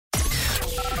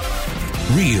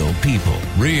Real people,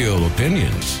 real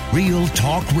opinions, Real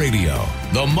Talk Radio.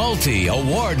 The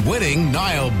multi-award-winning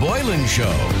Niall Boylan Show.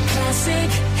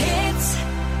 Classic hits.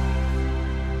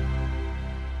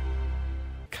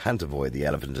 Can't avoid the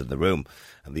elephant in the room.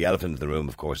 And the elephant in the room,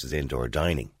 of course, is indoor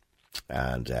dining.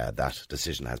 And that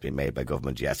decision has been made by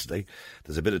government yesterday.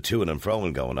 There's a bit of to-ing and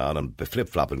fro-ing going on and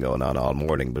flip-flopping going on all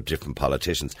morning with different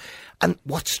politicians. And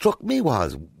what struck me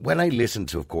was, when I listened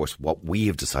to, of course, what we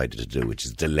have decided to do, which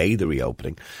is delay the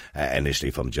reopening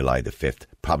initially from July the 5th,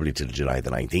 probably till July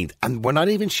the 19th. And we're not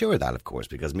even sure of that, of course,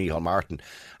 because Micheál Martin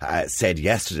said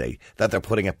yesterday that they're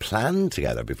putting a plan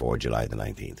together before July the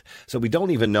 19th. So we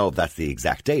don't even know if that's the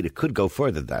exact date. It could go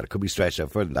further than that. It could be stretched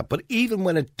out further than that. But even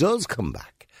when it does come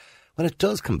back,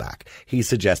 he's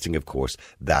suggesting, of course,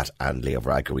 that, and Leo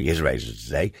Varadkar reiterated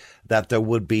today, that there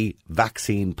would be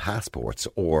vaccine passports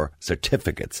or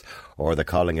certificates, or they're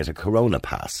calling it a Corona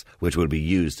Pass, which will be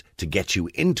used to get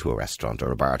you into a restaurant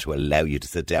or a bar to allow you to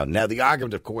sit down. Now, the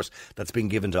argument, of course, that's been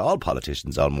given to all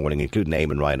politicians all morning, including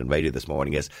Eamon Ryan on radio this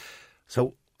morning, is,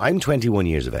 so I'm 21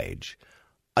 years of age.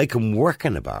 I can work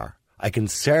in a bar. I can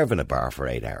serve in a bar for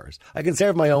 8 hours. I can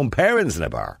serve my own parents in a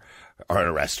bar or in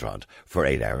a restaurant for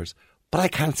 8 hours. But I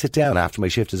can't sit down after my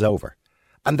shift is over.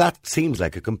 And that seems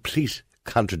like a complete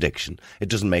contradiction. It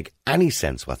doesn't make any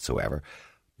sense whatsoever.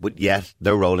 But yet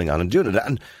they're rolling on and doing it.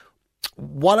 And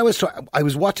what I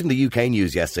was watching the UK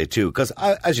news yesterday too, because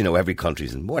as you know, every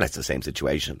country's in more or less the same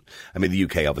situation. I mean, the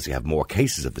UK obviously have more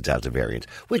cases of the Delta variant,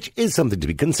 which is something to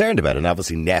be concerned about. And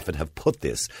obviously NPHET have put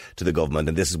this to the government,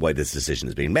 and this is why this decision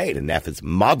is being made. And NPHET's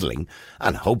modelling,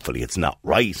 and hopefully it's not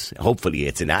right, hopefully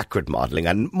it's inaccurate modelling,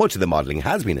 and much of the modelling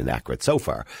has been inaccurate so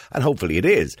far, and hopefully it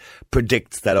is,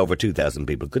 predicts that over 2,000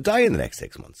 people could die in the next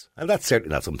 6 months. And that's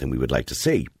certainly not something we would like to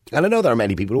see. And I know there are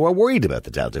many people who are worried about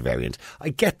the Delta variant. I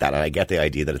get that, and I get the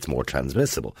idea that it's more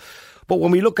transmissible. But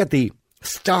when we look at the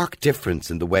stark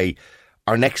difference in the way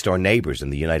our next door neighbours in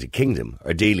the United Kingdom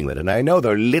are dealing with it, and I know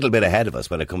they're a little bit ahead of us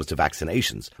when it comes to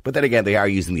vaccinations, but then again, they are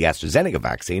using the AstraZeneca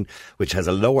vaccine, which has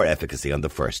a lower efficacy on the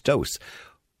first dose.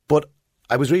 But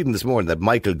I was reading this morning that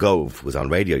Michael Gove was on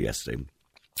radio yesterday,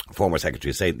 former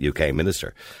Secretary of State, UK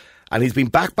Minister, and he's been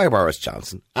backed by Boris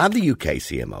Johnson and the UK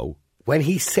CMO when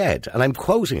he said, and I'm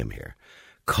quoting him here,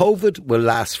 "COVID will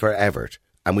last forever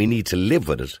and we need to live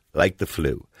with it like the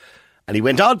flu." And he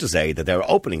went on to say that they're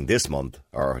opening this month,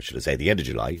 or should I say the end of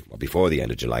July, or before the end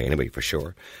of July anyway, for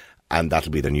sure, and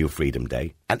that'll be their new Freedom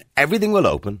Day, and everything will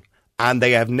open. And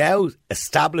they have now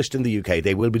established in the UK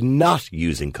they will be not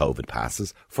using COVID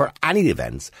passes for any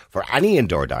events, for any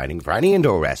indoor dining, for any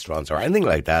indoor restaurants or anything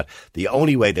like that. The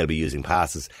only way they'll be using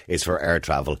passes is for air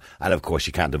travel. And of course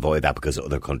you can't avoid that because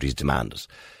other countries demand it.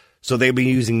 So they'll be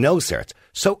using no certs.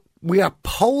 So we are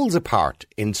poles apart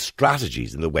in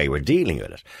strategies in the way we're dealing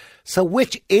with it. So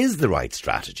which is the right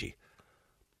strategy?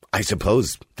 I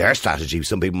suppose their strategy,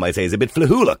 some people might say, is a bit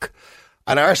flahoolic.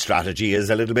 And our strategy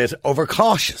is a little bit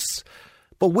overcautious.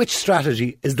 But which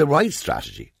strategy is the right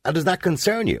strategy? And does that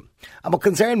concern you? And what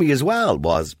concerned me as well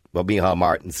was what Micheál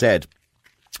Martin said.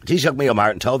 Taoiseach Micheál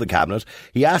Martin told the Cabinet,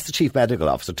 he asked the Chief Medical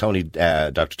Officer,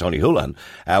 Dr. Tony Holohan,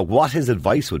 what his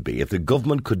advice would be if the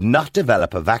government could not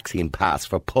develop a vaccine pass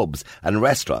for pubs and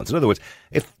restaurants. In other words,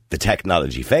 if the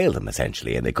technology failed them,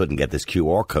 essentially, and they couldn't get this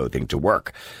QR code thing to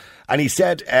work. And he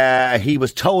said he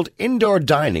was told indoor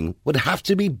dining would have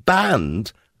to be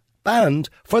banned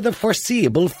for the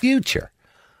foreseeable future.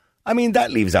 I mean,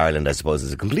 that leaves Ireland, I suppose,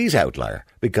 as a complete outlier,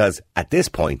 because at this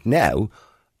point now,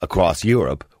 across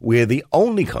Europe, we're the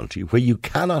only country where you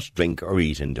cannot drink or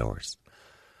eat indoors.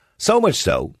 So much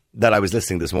so that I was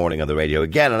listening this morning on the radio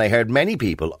again, and I heard many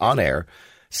people on air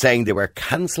saying they were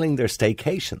cancelling their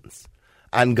staycations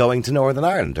and going to Northern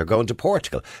Ireland or going to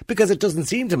Portugal, because it doesn't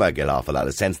seem to make an awful lot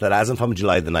of sense that as of from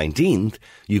July the 19th,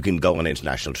 you can go on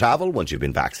international travel once you've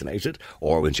been vaccinated,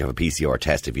 or once you have a PCR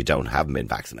test if you haven't been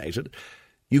vaccinated.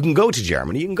 You can go to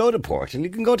Germany, you can go to Portugal,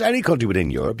 you can go to any country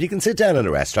within Europe, you can sit down in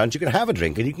a restaurant, you can have a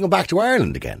drink, and you can go back to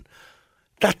Ireland again.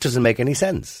 That doesn't make any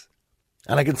sense.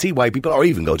 And I can see why people, or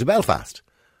even go to Belfast,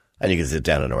 and you can sit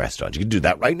down in a restaurant. You can do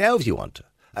that right now if you want to,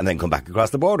 and then come back across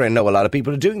the border. I know a lot of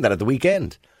people are doing that at the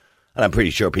weekend. And I'm pretty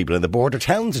sure people in the border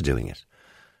towns are doing it.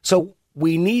 So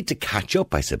we need to catch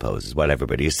up, I suppose, is what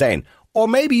everybody is saying. Or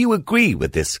maybe you agree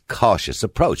with this cautious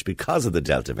approach because of the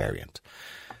Delta variant.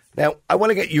 Now, I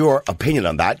want to get your opinion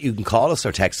on that. You can call us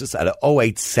or text us at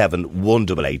 087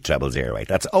 188 0008.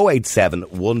 That's 087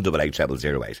 188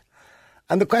 0008.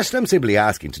 And the question I'm simply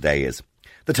asking today is,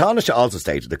 the Taoiseach also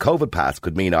stated the COVID pass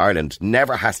could mean Ireland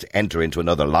never has to enter into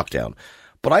another lockdown.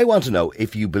 But I want to know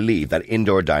if you believe that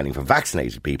indoor dining for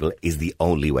vaccinated people is the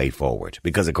only way forward.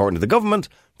 Because according to the government,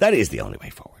 that is the only way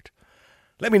forward.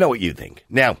 Let me know what you think.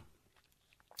 Now,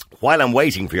 while I'm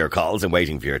waiting for your calls and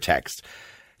waiting for your texts,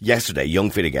 yesterday,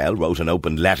 young Fine Gael wrote an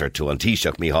open letter to an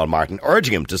Taoiseach, Micheál Martin,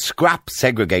 urging him to scrap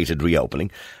segregated reopening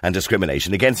and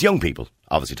discrimination against young people.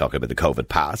 Obviously talking about the COVID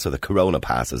pass, or the Corona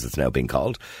pass as it's now being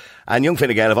called. And young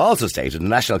Fine Gael have also stated a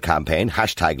national campaign,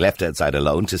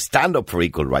 #LeftOutsideAlone, to stand up for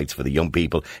equal rights for the young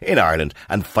people in Ireland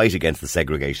and fight against the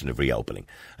segregation of reopening.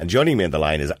 And joining me on the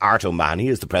line is Art O'Mahony,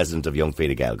 who is the president of Young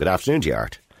Fine Gael. Good afternoon to you,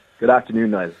 Art. Good afternoon,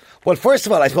 Niall. Well, first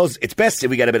of all, I suppose it's best if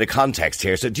we get a bit of context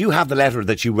here. So do you have the letter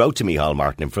that you wrote to Micheál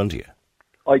Martin in front of you?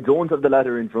 I don't have the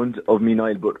letter in front of me,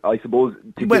 Niall, but I suppose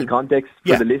to give context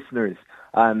for the listeners,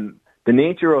 the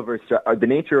nature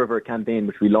of our campaign,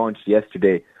 which we launched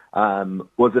yesterday,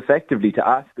 was effectively to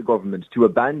ask the government to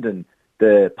abandon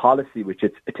the policy which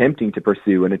it's attempting to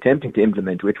pursue and attempting to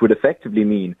implement, which would effectively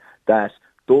mean that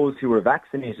those who are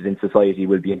vaccinated in society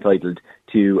will be entitled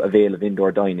to avail of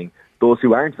indoor dining. Those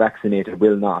who aren't vaccinated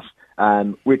will not,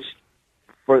 which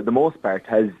for the most part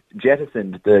has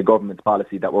jettisoned the government's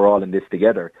policy that we're all in this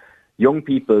together. Young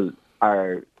people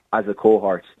are, as a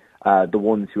cohort, the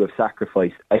ones who have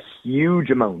sacrificed a huge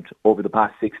amount over the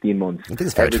past 16 months. I think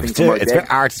it's fair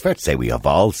to say we have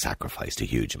all sacrificed a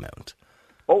huge amount.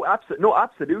 Oh,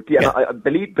 absolutely. And I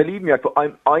believe me,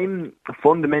 I'm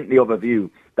fundamentally of a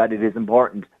view that it is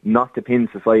important not to pin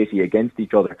society against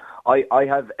each other. I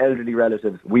have elderly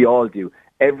relatives. We all do.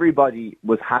 Everybody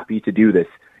was happy to do this.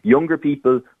 Younger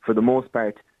people, for the most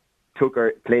part, took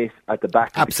our place at the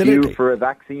back of the queue for a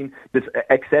vaccine, just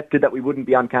accepted that we wouldn't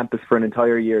be on campus for an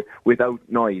entire year without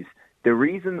noise. The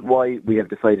reason why we have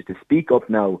decided to speak up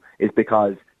now is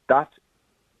because that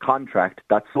contract,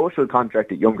 that social contract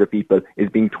with younger people, is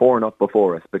being torn up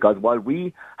before us. Because while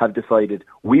we have decided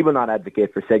we will not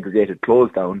advocate for segregated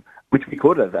close down, which we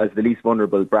could have as the least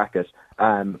vulnerable bracket,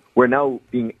 we're now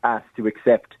being asked to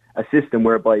accept a system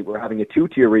whereby we're having a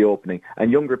two-tier reopening and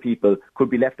younger people could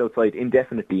be left outside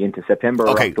indefinitely into September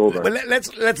or October. Well,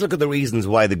 let's look at the reasons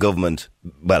why the government,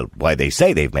 why they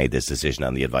say they've made this decision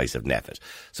on the advice of NPHET.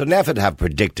 So NPHET have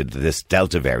predicted that this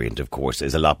Delta variant, of course,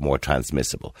 is a lot more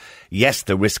transmissible. Yes,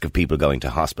 the risk of people going to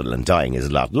hospital and dying is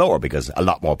a lot lower because a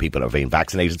lot more people are being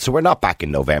vaccinated. So we're not back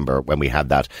in November when we had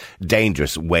that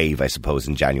dangerous wave, I suppose,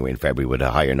 in January and February with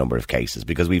a higher number of cases,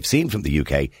 because we've seen from the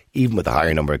UK, even with a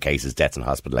higher number of cases, deaths and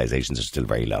hospitalizations are still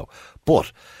very low.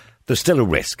 But there's still a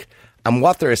risk. And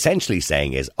what they're essentially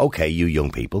saying is, OK, you young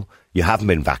people, you haven't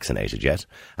been vaccinated yet.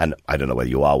 And I don't know whether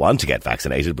you all want to get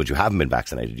vaccinated, but you haven't been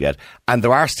vaccinated yet. And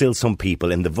there are still some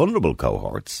people in the vulnerable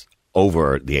cohorts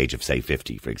over the age of, say,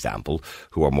 50, for example,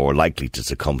 who are more likely to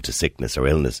succumb to sickness or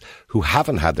illness, who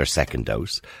haven't had their second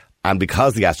dose. And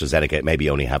because the AstraZeneca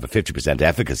maybe only have a 50%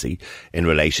 efficacy in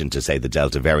relation to, say, the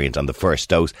Delta variant on the first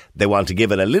dose, they want to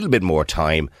give it a little bit more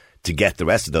time to get the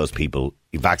rest of those people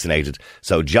vaccinated.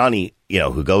 So Johnny,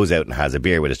 who goes out and has a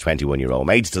beer with his 21-year-old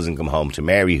mates, doesn't come home to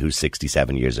Mary, who's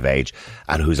 67 years of age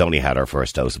and who's only had her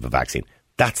first dose of a vaccine.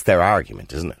 That's their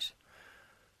argument, isn't it?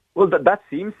 Well, that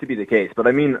seems to be the case. But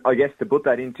I mean, I guess to put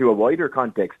that into a wider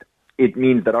context, it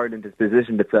means that Ireland has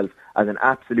positioned itself as an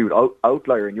absolute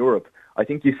outlier in Europe. I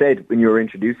think you said when you were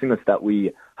introducing us that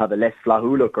we have a less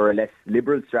Flahuluk or a less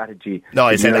liberal strategy. No,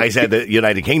 I said the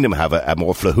United Kingdom have a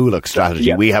more Flahuluk strategy.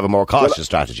 Yeah. We have a more cautious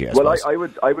strategy, I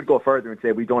suppose. I would go further and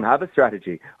say we don't have a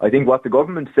strategy. I think what the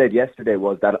government said yesterday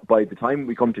was that by the time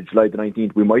we come to July the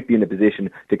 19th, we might be in a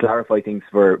position to clarify things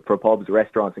for pubs,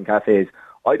 restaurants and cafes.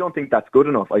 I don't think that's good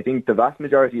enough. I think the vast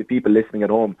majority of people listening at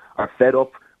home are fed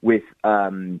up with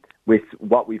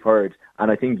what we've heard,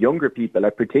 and I think younger people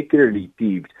are particularly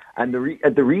peeved. And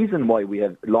the reason why we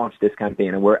have launched this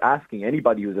campaign, and we're asking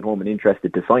anybody who's at home and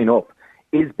interested to sign up,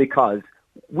 is because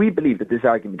we believe that this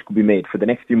argument could be made for the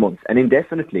next few months and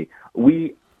indefinitely.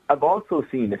 We have also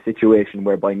seen a situation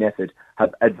whereby NPHET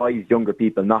have advised younger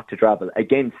people not to travel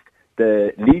against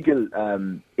the legal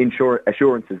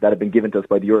assurances that have been given to us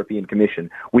by the European Commission.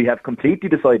 We have completely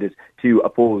decided to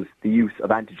oppose the use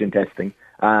of antigen testing.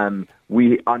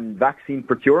 On vaccine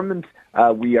procurement,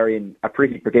 we are in a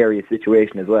pretty precarious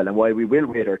situation as well. And while we will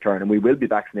wait our turn and we will be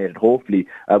vaccinated, hopefully,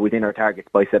 within our targets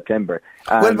by September.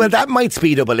 Well, that might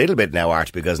speed up a little bit now,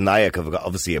 Art, because NIAC have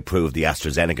obviously approved the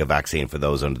AstraZeneca vaccine for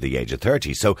those under the age of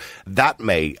 30. So that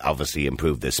may obviously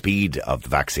improve the speed of the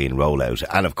vaccine rollout.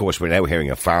 And of course, we're now hearing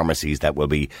of pharmacies that will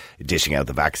be dishing out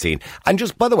the vaccine. And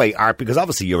just, by the way, Art, because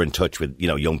obviously you're in touch with,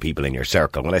 young people in your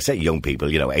circle. When I say young people,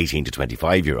 18 to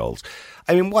 25-year-olds.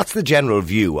 I mean, what's the general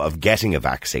view of getting a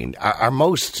vaccine? Are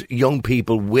most young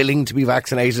people willing to be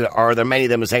vaccinated, or are there many of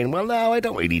them saying, well, no, I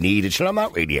don't really need it, I'm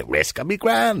not really at risk, I'll be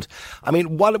grand? I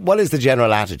mean, what is the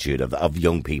general attitude of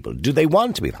young people? Do they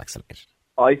want to be vaccinated?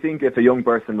 I think if a young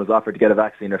person was offered to get a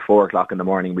vaccine at 4 o'clock in the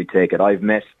morning, we'd take it. I've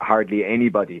met hardly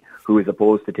anybody who is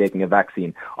opposed to taking a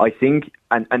vaccine. I think,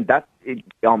 and that it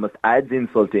almost adds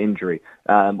insult to injury.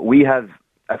 We have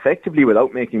effectively,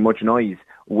 without making much noise,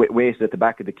 waited at the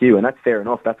back of the queue, and that's fair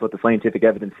enough. That's what the scientific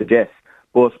evidence suggests.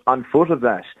 But on foot of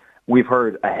that, we've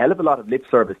heard a hell of a lot of lip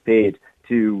service paid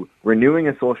to renewing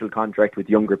a social contract with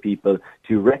younger people,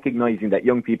 to recognising that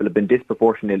young people have been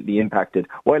disproportionately impacted,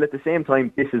 while at the same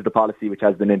time, this is the policy which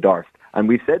has been endorsed. And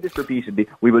we've said this repeatedly.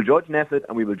 We will judge NPHET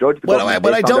and we will judge the government.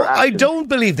 But I don't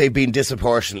believe they've been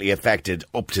disproportionately affected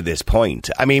up to this point.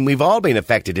 I mean, we've all been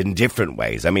affected in different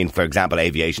ways. I mean, for example,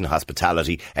 aviation,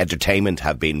 hospitality, entertainment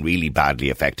have been really badly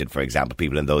affected, for example,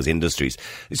 people in those industries.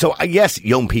 So, yes,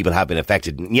 young people have been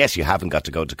affected. And yes, you haven't got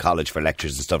to go to college for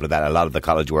lectures and stuff like that. A lot of the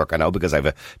college work, I know, because I have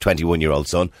a 21-year-old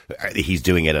son. He's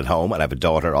doing it at home, and I have a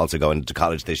daughter also going to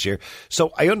college this year.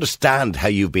 So I understand how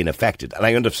you've been affected, and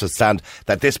I understand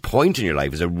that this point in your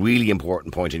life is a really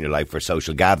important point in your life for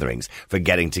social gatherings, for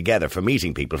getting together, for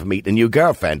meeting people, for meeting a new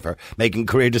girlfriend, for making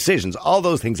career decisions. All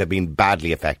those things have been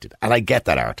badly affected, and I get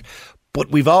that, Art.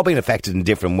 But we've all been affected in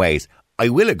different ways. I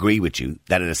will agree with you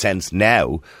that in a sense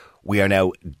now, we are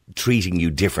now treating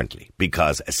you differently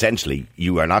because essentially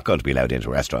you are not going to be allowed into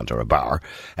a restaurant or a bar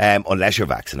unless you're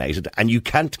vaccinated, and you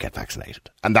can't get vaccinated.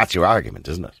 And that's your argument,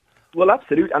 isn't it? Well,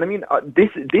 absolutely. And I mean,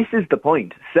 this is the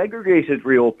point. Segregated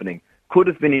reopening could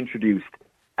have been introduced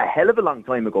a hell of a long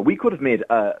time ago. We could have made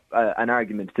an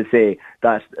argument to say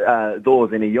that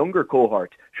those in a younger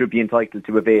cohort should be entitled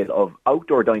to avail of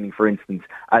outdoor dining, for instance,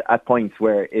 at points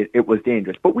where it was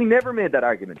dangerous. But we never made that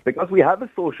argument because we have a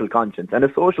social conscience, and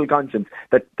a social conscience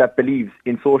that believes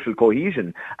in social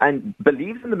cohesion and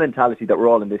believes in the mentality that we're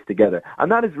all in this together.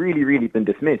 And that has really, really been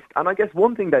dismissed. And I guess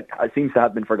one thing that seems to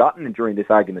have been forgotten during this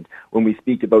argument when we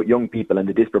speak about young people and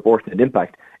the disproportionate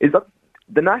impact is that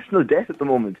the national debt at the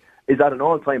moment is at an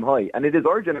all-time high, and it is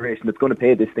our generation that's going to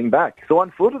pay this thing back. So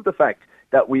on foot of the fact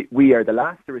that we are the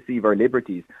last to receive our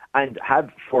liberties and have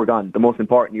foregone the most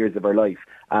important years of our life,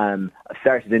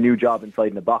 started a new job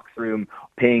inside in a box room,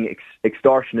 paying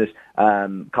extortionate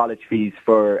college fees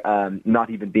for not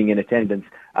even being in attendance,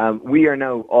 we are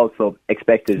now also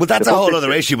expected... Well, that's a whole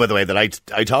other issue, by the way, that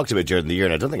I talked about during the year,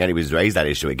 and I don't think anybody's raised that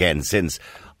issue again since.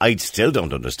 I still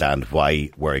don't understand why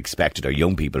we're expected, or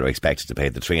young people are expected to pay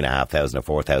the 3,500 or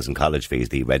 4,000 college fees,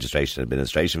 the registration and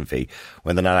administration fee,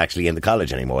 when they're not actually in the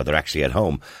college anymore. They're actually at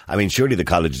home. I mean, surely the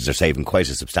colleges are saving quite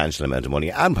a substantial amount of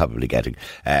money and probably getting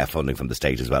funding from the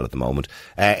state as well at the moment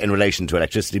in relation to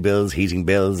electricity bills, heating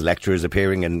bills, lecturers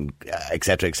appearing, and et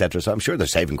cetera, et cetera. So I'm sure they're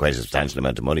saving quite a substantial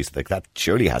amount of money. So that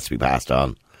surely has to be passed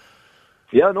on.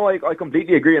 Yeah, no, I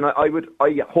completely agree. And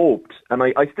I hoped, and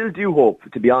I still do hope,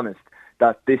 to be honest,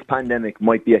 that this pandemic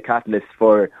might be a catalyst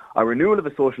for a renewal of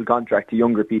a social contract to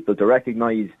younger people to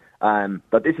recognise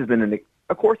that this has been,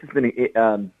 of course, it's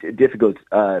been difficult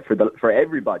for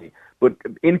everybody, but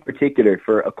in particular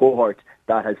for a cohort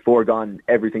that has foregone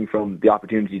everything from the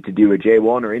opportunity to do a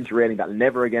J1 or interrailing that will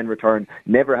never again return,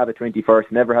 never have a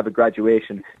 21st, never have a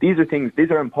graduation. These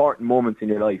are important moments in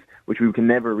your life which we can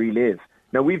never relive.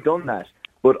 Now, we've done that,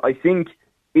 but I think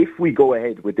if we go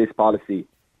ahead with this policy,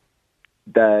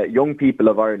 the young people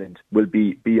of Ireland will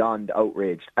be beyond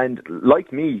outraged. And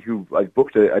like me, who I've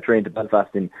booked a train to Belfast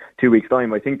in 2 weeks'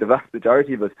 time, I think the vast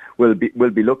majority of us will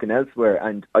be looking elsewhere.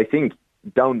 And I think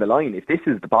down the line, if this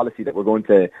is the policy that we're going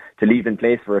to leave in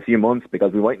place for a few months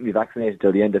because we mightn't be vaccinated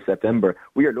till the end of September,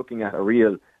 we are looking at a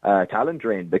real talent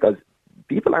drain because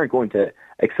people aren't going to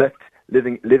accept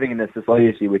living in a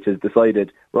society which has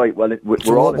decided, right, well,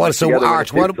 we're all in this together.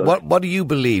 Art, what do you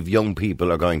believe young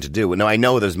people are going to do? Now, I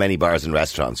know there's many bars and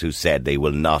restaurants who said they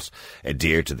will not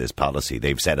adhere to this policy.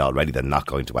 They've said already they're not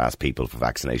going to ask people for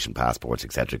vaccination passports,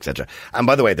 etc., etc. And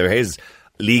by the way, there is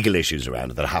legal issues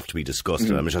around it that have to be discussed.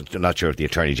 Mm-hmm. And I'm not sure if the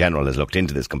Attorney General has looked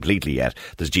into this completely yet.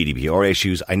 There's GDPR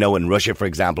issues. I know in Russia, for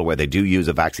example, where they do use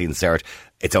a vaccine cert,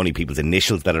 it's only people's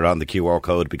initials that are on the QR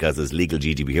code because there's legal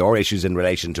GDPR issues in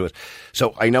relation to it.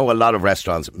 So I know a lot of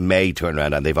restaurants may turn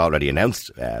around, and they've already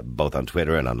announced, both on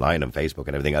Twitter and online and Facebook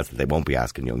and everything else, that they won't be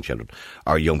asking young children,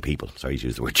 or young people, sorry to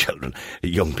use the word children,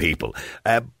 young people.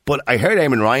 But I heard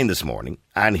Eamon Ryan this morning,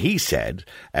 and he said,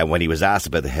 when he was asked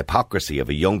about the hypocrisy of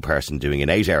a young person doing an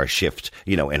 8-hour shift,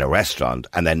 in a restaurant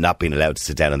and then not being allowed to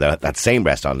sit down in that same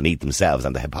restaurant and eat themselves,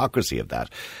 and the hypocrisy of that.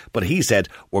 But he said,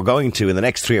 we're going to, in the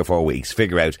next 3 or 4 weeks,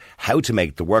 figure out how to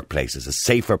make the workplaces a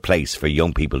safer place for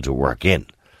young people to work in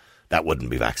that wouldn't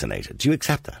be vaccinated. Do you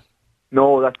accept that?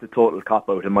 No, that's a total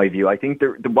cop-out in my view. I think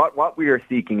what we are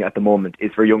seeking at the moment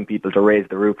is for young people to raise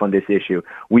the roof on this issue.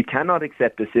 We cannot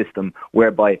accept a system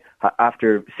whereby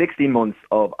after 16 months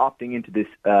of opting into this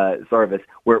service,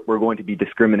 we're going to be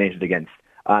discriminated against.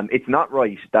 It's not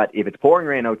right that if it's pouring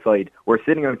rain outside, we're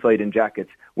sitting outside in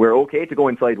jackets. We're okay to go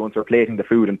inside once we're plating the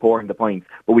food and pouring the pints,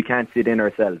 but we can't sit in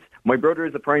ourselves. My brother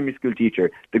is a primary school teacher.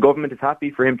 The government is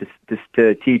happy for him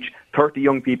to teach 30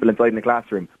 young people inside in the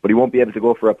classroom, but he won't be able to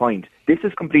go for a pint. This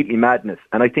is completely madness,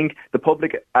 and I think the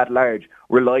public at large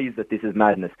realise that this is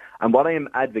madness. And what I am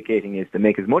advocating is to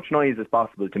make as much noise as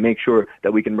possible to make sure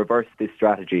that we can reverse this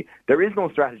strategy. There is no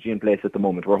strategy in place at the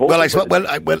moment. We're hoping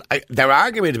their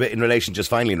argument in relation, just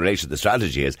finally in relation to the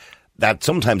strategy, is that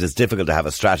sometimes it's difficult to have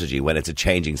a strategy when it's a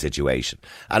changing situation.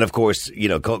 And of course,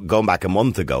 going back a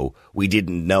month ago, we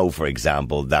didn't know, for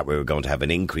example, that we were going to have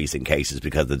an increase in cases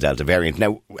because of the Delta variant.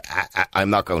 Now, I'm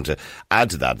not going to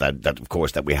add to that of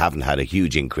course, that we haven't had a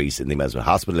huge increase in the amount of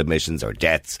hospital admissions or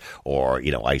deaths or,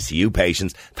 ICU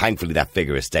patients. Thankfully, that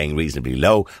figure is staying reasonably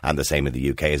low, and the same in the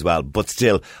UK as well. But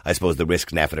still, I suppose the risk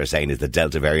NPHET are saying is the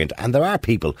Delta variant. And there are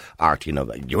people, Art,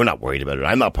 you're not worried about it.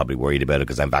 I'm not probably worried about it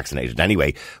because I'm vaccinated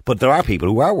anyway. But there are people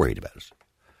who are worried about it.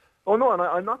 Oh no, and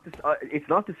I'm not. It's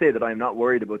not to say that I'm not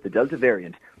worried about the Delta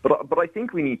variant, but I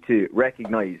think we need to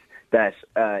recognise that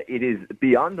it is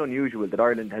beyond unusual that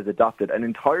Ireland has adopted an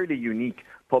entirely unique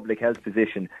public health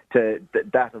position to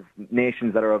that of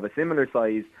nations that are of a similar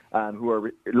size, who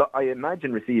are, I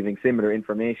imagine, receiving similar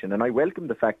information. And I welcome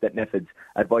the fact that NPHET's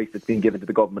advice that's been given to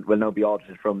the government will now be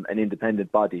audited from an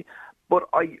independent body. But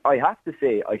I have to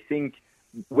say, I think,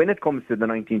 when it comes to the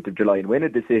 19th of July and when a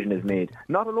decision is made,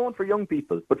 not alone for young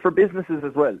people, but for businesses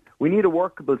as well, we need a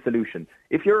workable solution.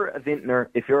 If you're a vintner,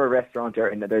 if you're a restaurateur,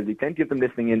 and there's plenty of them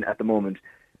listening in at the moment,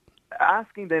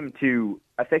 asking them to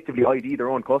effectively ID their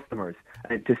own customers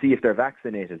and to see if they're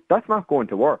vaccinated, that's not going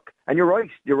to work. And you're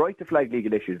right to flag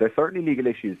legal issues. There's certainly legal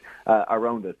issues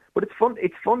around it, but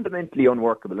it's fundamentally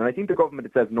unworkable, and I think the government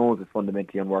itself knows it's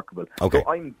fundamentally unworkable. Okay.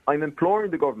 So I'm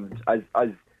imploring the government as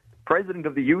president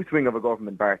of the youth wing of a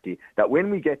government party, that when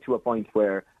we get to a point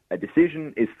where a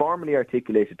decision is formally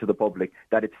articulated to the public,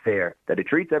 that it's fair, that it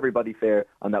treats everybody fair,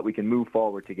 and that we can move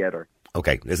forward together.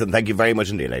 OK, listen, thank you very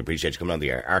much indeed. I appreciate you coming on the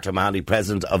air. Art O'Mahony,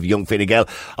 president of Young Fine Gael.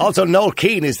 Also, Noel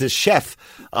Keane is the chef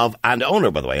and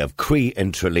owner, by the way, of Cree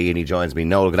in Tralee, and he joins me.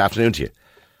 Noel, good afternoon to you.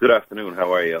 Good afternoon,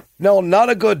 how are you? No, not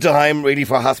a good time, really,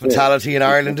 for hospitality in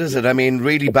Ireland, is it? I mean,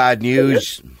 really bad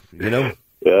news,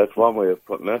 Yeah, that's one way of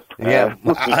putting it. Yeah,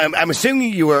 I'm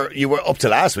assuming you were up to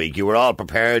last week. You were all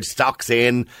prepared, stocks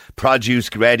in, produce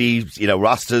ready,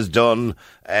 rosters done,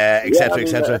 etc.,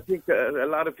 etc. I think a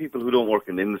lot of people who don't work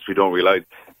in the industry don't realise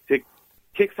the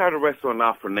Kickstarter restaurant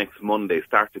offer next Monday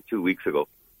started 2 weeks ago.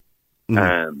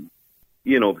 Because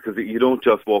you don't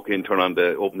just walk in, open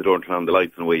the door, and turn on the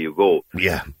lights, and away you go.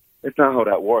 Yeah, it's not how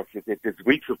that works. It's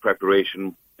weeks of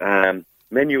preparation.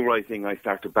 Menu writing I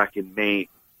started back in May.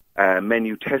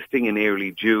 Menu testing in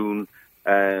early June,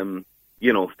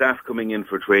 staff coming in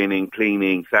for training,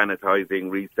 cleaning, sanitising,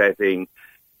 resetting.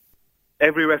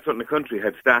 Every restaurant in the country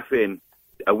had staff in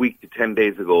a week to 10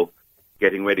 days ago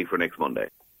getting ready for next Monday.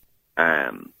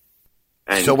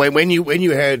 So when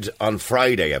you heard on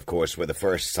Friday, of course, were the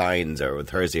first signs, or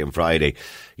Thursday and Friday,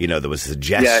 there was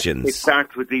suggestions. Yeah, it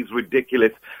starts with these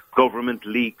ridiculous government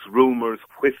leaks, rumours,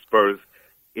 whispers.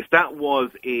 If that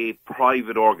was a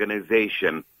private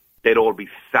organisation, they'd all be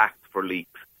sacked for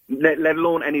leaks, let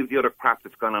alone any of the other crap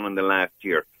that's gone on in the last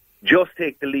year. Just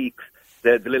take the leaks,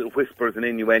 the little whispers and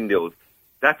innuendos.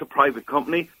 That's a private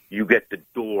company. You get the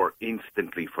door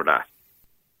instantly for that.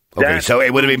 Okay, so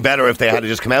it would have been better if they had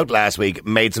just come out last week,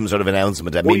 made some sort of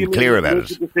announcement and been clear about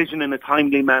it. Make a decision in a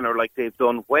timely manner like they've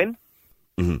done when?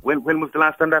 Mm-hmm. When was the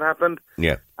last time that happened?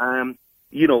 Yeah.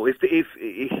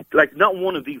 If not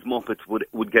one of these Muppets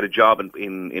would get a job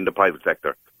in the private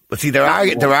sector. But see, their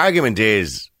argument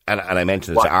is, and I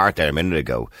mentioned it to Art there a minute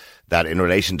ago, that in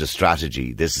relation to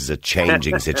strategy, this is a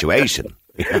changing situation.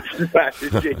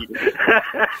 Strategy.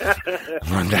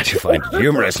 I'm glad you find it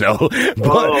humorous, Noel.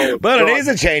 But it is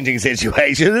a changing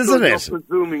situation, isn't it? You're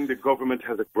presuming the government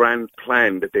has a grand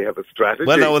plan, that they have a strategy.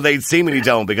 Well, no, they seemingly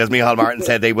don't, because Micheál Martin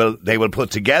said they will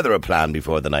put together a plan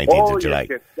before the 19th of July.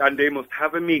 Yes. And they must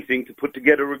have a meeting to put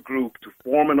together a group, to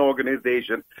form an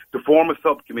organisation, to form a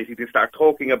subcommittee, to start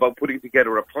talking about putting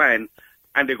together a plan,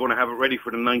 and they're going to have it ready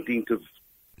for the 19th of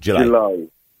July.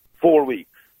 4 weeks.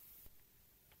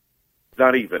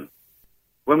 Not even.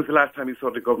 When was the last time you saw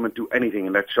the government do anything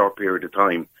in that short period of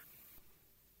time?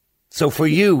 So for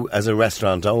you, as a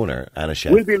restaurant owner and a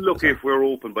chef... We'll be lucky if we're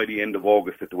open by the end of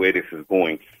August at the way this is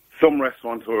going. some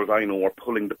restaurateurs I know are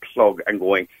pulling the plug and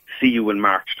going, see you in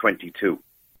March 22.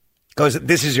 Because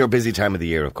this is your busy time of the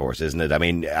year, of course, isn't it? I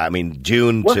mean,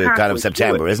 June to kind of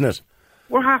September, isn't it?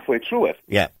 We're halfway through it.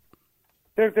 Yeah.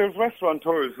 There's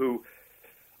restaurateurs who,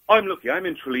 I'm lucky, I'm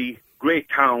in Tralee, great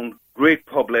town, great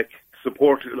public,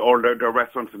 support all their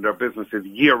restaurants and their businesses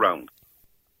year-round.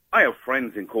 I have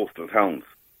friends in coastal towns.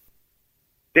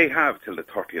 They have till the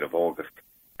 30th of August,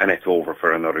 and it's over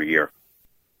for another year.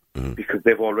 Because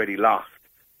they've already lost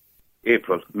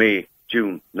April, May,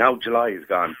 June. Now July is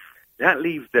gone. That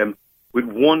leaves them with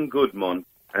one good month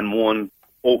and one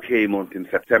okay month in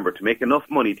September to make enough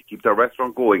money to keep their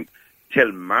restaurant going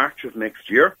till March of next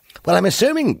year. Well, I'm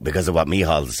assuming, because of what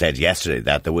Micheál said yesterday,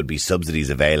 that there would be subsidies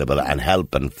available and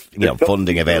help and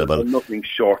funding available. Nothing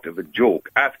short of a joke.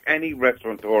 Ask any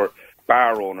restaurant or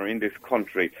bar owner in this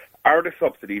country, are the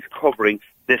subsidies covering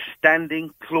the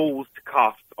standing closed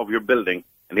costs of your building?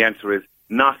 And the answer is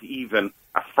not even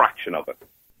a fraction of it.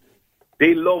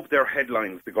 They love their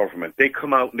headlines, the government. They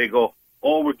come out and they go,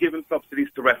 oh, we're giving subsidies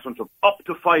to restaurants of up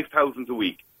to 5,000 a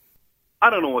week. I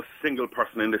don't know a single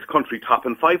person in this country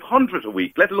topping 500 a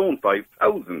week, let alone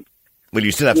 5,000. Well,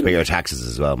 you still have to pay your taxes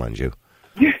as well, mind you.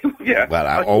 Yeah.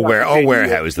 Well, or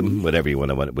warehouse them, whatever you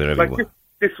want.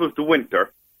 This was the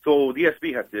winter, so the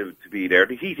SB had to be there,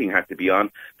 the heating had to be on,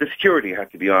 the security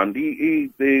had to be on,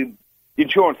 the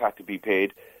insurance had to be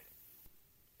paid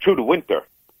through the winter.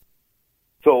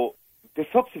 So the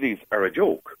subsidies are a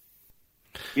joke.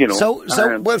 You know.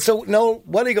 Well,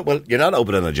 you're not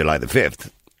open on July the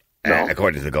 5th. No.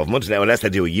 According to the government. Now, unless they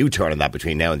do a U-turn on that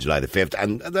between now and July the 5th.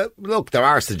 And look, there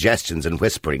are suggestions and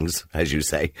whisperings, as you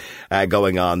say,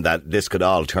 going on that this could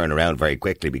all turn around very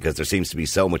quickly because there seems to be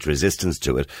so much resistance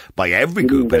to it by every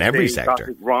group and every sector.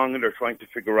 They got it wrong and they're trying to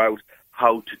figure out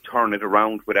how to turn it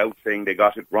around without saying they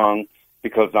got it wrong,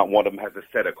 because not one of them has a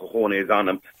set of cojones on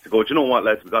them to go, do you know what,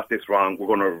 lads, we got this wrong, we're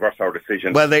going to reverse our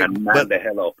decision and man the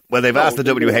hell up. Well, they've asked the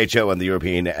WHO and the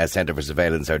European Centre for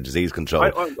Surveillance and Disease Control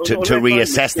to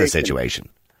reassess the situation.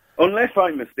 Unless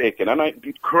I'm mistaken,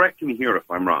 and correct me here if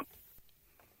I'm wrong,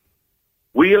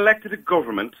 we elected a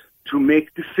government to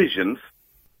make decisions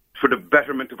for the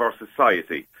betterment of our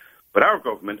society. But our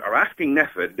government are asking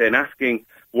NEFID, then asking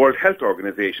World Health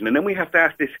Organization, and then we have to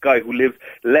ask this guy who lives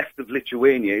left of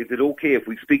Lithuania, is it okay if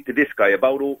we speak to this guy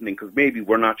about opening, because maybe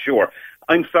we're not sure.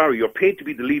 I'm sorry, you're paid to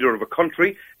be the leader of a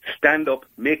country. Stand up,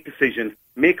 make decisions,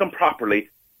 make them properly.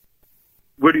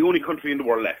 We're the only country in the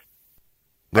world left.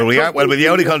 Well, we are. Well, we're the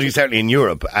only country, certainly in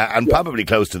Europe, and probably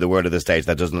close to the world of the stage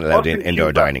that doesn't allow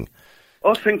indoor dining.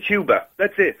 Us and Cuba,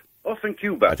 that's it. Us and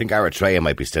Cuba. I think Eritrea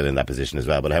might be still in that position as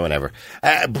well, but however.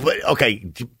 And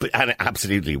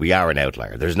absolutely, we are an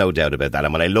outlier. There's no doubt about that.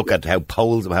 And when I look at how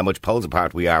much poles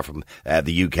apart we are from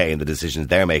the UK and the decisions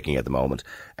they're making at the moment,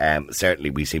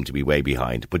 certainly we seem to be way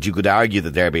behind. But you could argue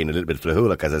that they're being a little bit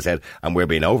flahoolic, as I said, and we're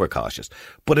being overcautious.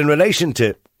 But in relation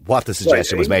to what the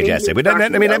suggestion was made yesterday, but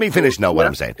let me finish now what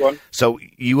I'm saying. So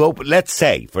let's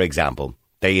say, for example,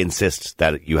 they insist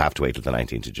that you have to wait till the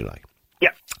 19th of July. Yeah.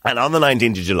 And on the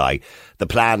 19th of July, the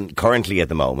plan currently at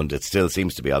the moment, it still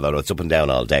seems to be, although it's up and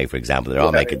down all day, for example, they're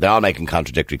all making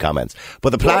contradictory comments. But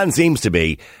the plan seems to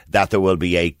be that there will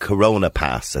be a Corona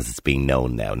Pass, as it's being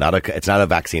known now. It's not a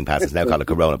vaccine pass, it's now called a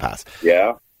Corona Pass.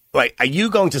 Yeah. Right, are you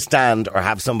going to stand or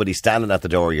have somebody standing at the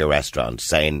door of your restaurant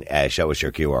saying, show us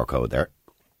your QR code there?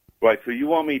 Right, so you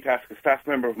want me to ask a staff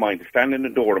member of mine to stand in the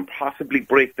door and possibly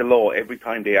break the law every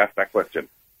time they ask that question?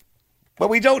 Well,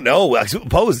 we don't know. I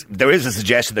suppose there is a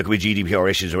suggestion there could be GDPR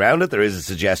issues around it. There is a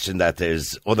suggestion that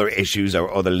there's other issues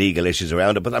or other legal issues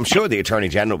around it. But I'm sure the Attorney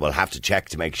General will have to check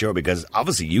to make sure, because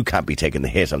obviously you can't be taking the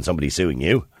hit on somebody suing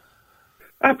you.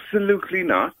 Absolutely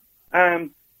not.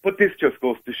 But this just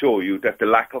goes to show you that the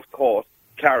lack of thought,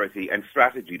 clarity and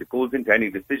strategy that goes into any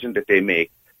decision that they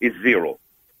make is zero.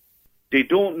 They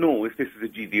don't know if this is a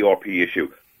GDPR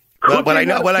issue.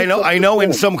 I know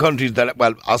in some countries that,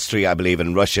 Austria, I believe,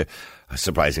 and Russia,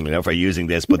 surprisingly enough, are using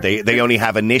this, but they only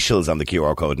have initials on the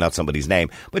QR code, not somebody's name,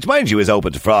 which, mind you, is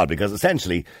open to fraud, because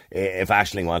essentially, if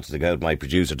Aisling wanted to go to my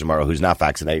producer tomorrow who's not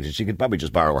vaccinated, she could probably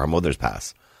just borrow her mother's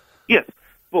pass. Yes,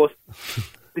 but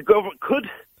the government could,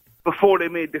 before they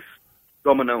made this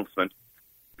dumb announcement,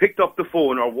 picked up the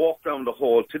phone or walked down the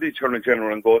hall to the Attorney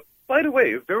General and go, by the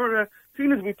way, if there were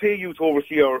seeing as we pay you to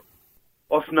oversee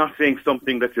us not saying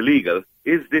something that's illegal,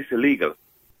 is this illegal?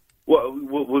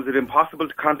 Was it impossible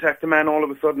to contact the man all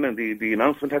of a sudden, and the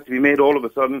announcement had to be made all of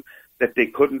a sudden that they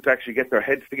couldn't actually get their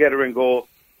heads together and go,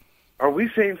 are we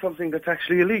saying something that's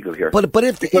actually illegal here? But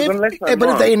if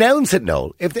they announce it,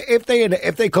 Noel,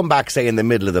 if they come back, say in the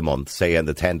middle of the month, say on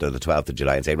the 10th or the 12th of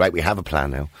July, and say, right, we have a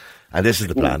plan now, and this is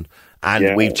the plan,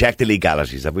 and we've checked the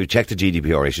legalities, we've checked the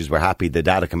GDPR issues, we're happy, the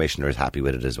data commissioner is happy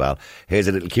with it as well. Here's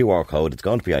a little QR code, it's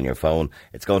going to be on your phone,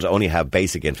 it's going to only have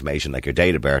basic information like your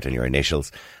date of birth and your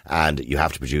initials, and you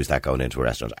have to produce that going into a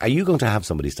restaurant. Are you going to have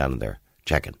somebody standing there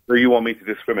checking? So you want me to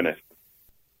discriminate?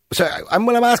 So I'm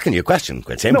asking you a question,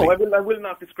 quite simply. No, I will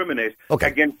not discriminate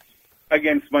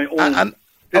against my own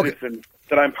citizens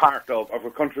that I'm part of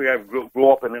a country I grew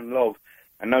up in and love,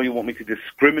 and now you want me to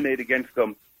discriminate against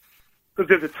them? Because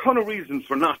there's a ton of reasons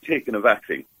for not taking a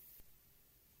vaccine,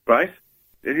 right?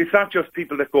 It's not just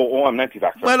people that go, "Oh, I'm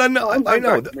anti-vaccine." Well, I know.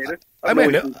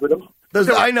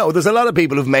 There's a lot of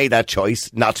people who've made that choice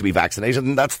not to be vaccinated,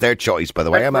 and that's their choice, by the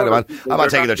way. I'm not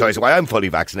taking their choice away. I'm fully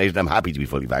vaccinated. I'm happy to be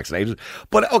fully vaccinated.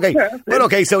 But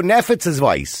okay, so Neffet's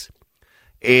advice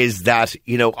is that,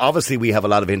 obviously we have a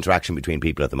lot of interaction between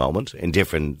people at the moment in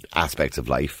different aspects of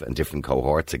life and different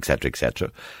cohorts, etc.,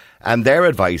 etc. And their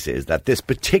advice is that this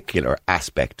particular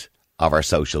aspect of our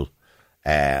social,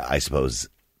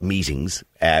 meetings,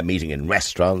 meeting in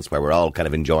restaurants where we're all kind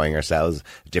of enjoying ourselves,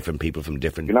 different people from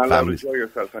different families. You're not allowed to enjoy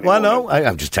yourself anymore. Well, no,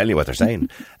 I'm just telling you what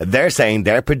they're saying.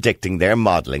 They're predicting, their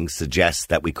modelling suggests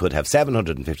that we could have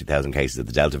 750,000 cases of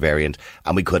the Delta variant,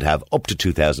 and we could have up to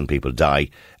 2,000 people die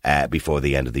before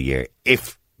the end of the year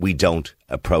if we don't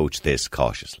approach this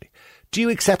cautiously. Do you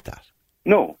accept that?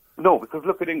 No, because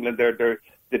look at England.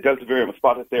 The Delta variant was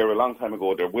spotted there a long time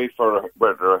ago. They're way further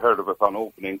where they're ahead of us on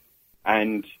opening,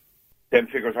 and them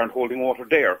figures aren't holding water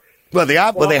there. Well,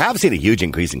 they have seen a huge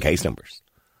increase in case numbers.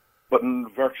 But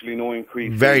virtually no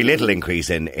increase. Very little increase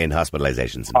in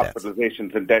hospitalisations and deaths.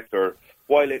 Hospitalisations and deaths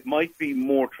while it might be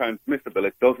more transmissible,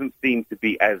 it doesn't seem to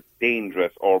be as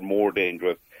dangerous or more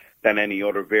dangerous than any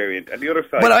other variant. And the other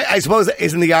side... But I suppose,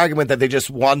 isn't the argument that they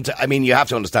just want... you have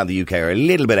to understand the UK are a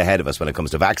little bit ahead of us when it comes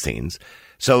to vaccines.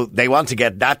 So they want to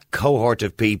get that cohort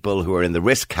of people who are in the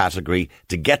risk category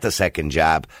to get the second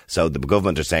jab. So the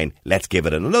government are saying, let's give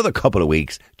it another couple of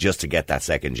weeks just to get that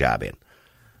second jab in.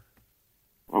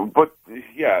 But,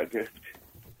 yeah,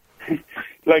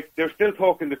 they're still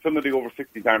talking that some of the over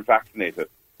 60s aren't vaccinated.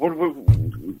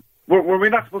 Were we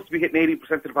not supposed to be hitting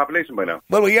 80% of the population by now?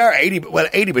 Well, we are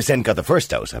 80% got the first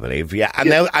dose, I believe. Yeah,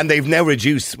 and they've now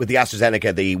reduced with the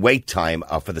AstraZeneca the wait time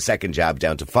for the second jab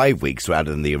down to 5 weeks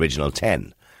rather than the original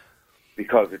 10.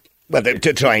 Because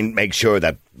to try and make sure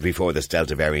that before this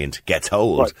Delta variant gets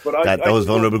hold, that those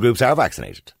vulnerable groups are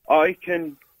vaccinated. I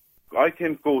can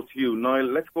go to you, Niall.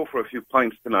 Let's go for a few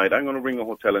pints tonight. I'm going to ring a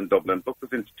hotel in Dublin, book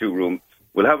us into 2 rooms.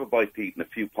 We'll have a bite to eat and a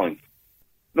few pints.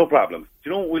 No problem. Do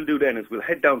you know what we'll do then is we'll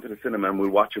head down to the cinema and we'll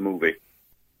watch a movie.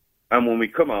 And when we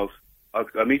come out, I'll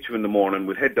meet you in the morning.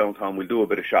 We'll head downtown. We'll do a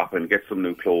bit of shopping, get some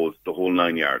new clothes, the whole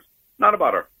 9 yards. Not a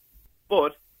bother.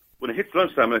 But when it hits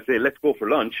lunchtime and I say, let's go for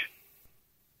lunch,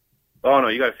 oh no,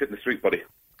 you got to sit in the street, buddy.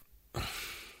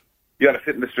 You got to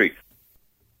sit in the street.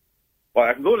 Well,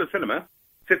 I can go to the cinema,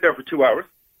 sit there for 2 hours.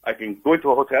 I can go into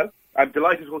a hotel. I'm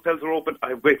delighted hotels are open. I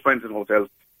have great friends in hotels.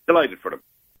 Delighted for them.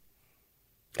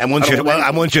 And once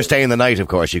you're staying the night, of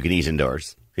course, you can eat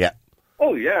indoors. Yeah.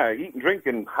 Oh, yeah, eat and drink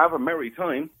and have a merry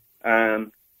time.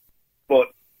 But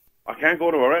I can't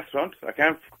go to a restaurant. I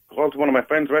can't go to one of my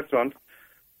friends' restaurants.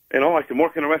 I can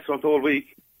work in a restaurant all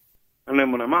week. And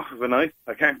then when I'm off of a night,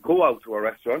 I can't go out to a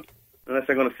restaurant unless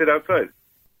I'm going to sit outside.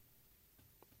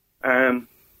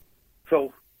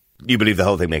 So... You believe the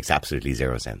whole thing makes absolutely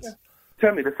zero sense? Yeah.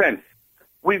 Tell me the sense.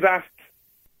 We've asked,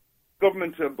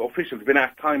 government officials have been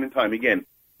asked time and time again,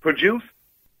 produce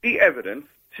the evidence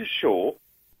to show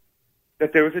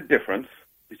that there is a difference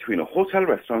between a hotel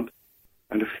restaurant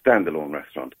and a standalone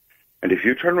restaurant. And if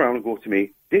you turn around and go to me,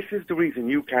 this is the reason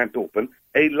you can't open,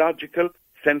 a logical,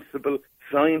 sensible,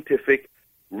 scientific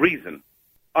reason,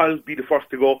 I'll be the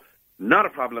first to go, not a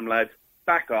problem, lads,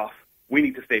 back off, we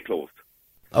need to stay closed.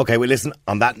 Okay, well, listen,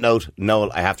 on that note, Noel,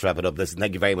 I have to wrap it up. Listen,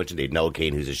 thank you very much indeed. Noel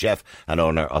Keane, who's a chef and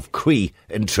owner of Cree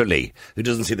in Tralee, who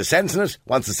doesn't see the sense in it,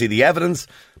 wants to see the evidence,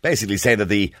 basically saying that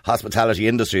the hospitality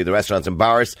industry, the restaurants and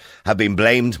bars, have been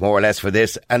blamed more or less for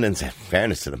this. And in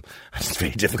fairness to them, it's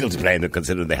very difficult to blame them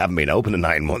considering they haven't been open in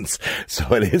 9 months.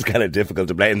 So it is kind of difficult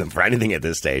to blame them for anything at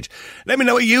this stage. Let me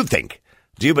know what you think.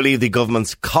 Do you believe the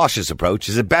government's cautious approach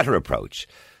is a better approach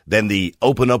than the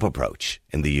open up approach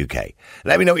in the UK?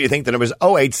 Let me know what you think. The number is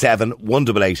 087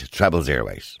 188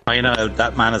 0008.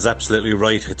 That man is absolutely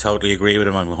right. I totally agree with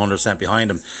him. I'm 100% behind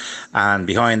him. And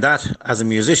behind that, as a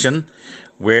musician,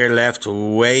 we're left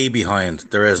way behind.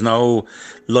 There is no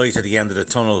light at the end of the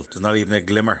tunnel. There's not even a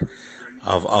glimmer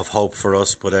of hope for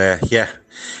us. But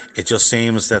it just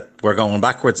seems that we're going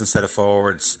backwards instead of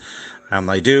forwards. And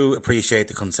I do appreciate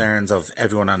the concerns of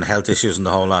everyone on health issues and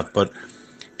the whole lot, but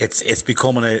it's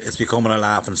becoming a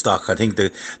laughing stock. I think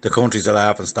the country's a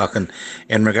laughing stock, and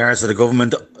in regards to the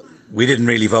government, we didn't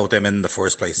really vote them in the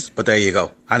first place. But there you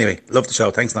go. Anyway, love the show.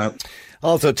 Thanks, Niall.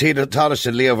 Also, Taoiseach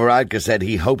and Leo Varadkar said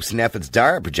he hopes NPHET's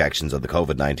dire projections of the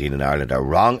COVID-19 in Ireland are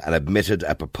wrong, and admitted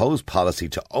a proposed policy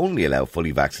to only allow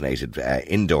fully vaccinated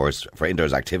indoors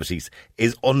activities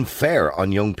is unfair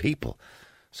on young people.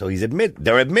 So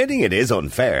they're admitting it is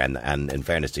unfair, and in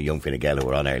fairness to young Fine Gael who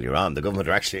were on earlier on, the government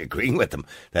are actually agreeing with them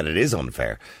that it is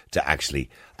unfair to actually,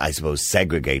 I suppose,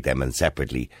 segregate them and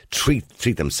separately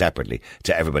treat them separately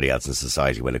to everybody else in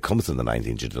society when it comes to the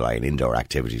 19th of July and indoor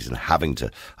activities and having to,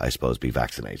 I suppose, be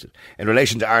vaccinated. In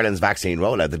relation to Ireland's vaccine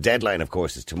rollout, the deadline, of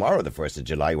course, is tomorrow, the 1st of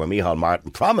July, where Micheál Martin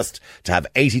promised to have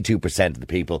 82% of the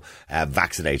people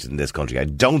vaccinated in this country. I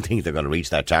don't think they're going to reach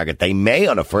that target. They may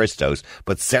on a first dose,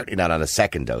 but certainly not on a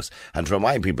second dose. And to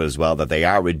remind people as well that they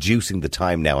are reducing the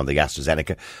time now on the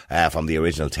AstraZeneca from the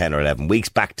original 10 or 11 weeks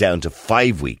back down to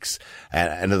 5 weeks.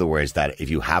 In other words, that if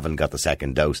you haven't got the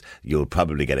second dose, you'll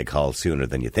probably get a call sooner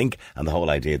than you think. And the whole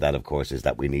idea of that, of course, is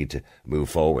that we need to move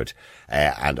forward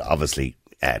and obviously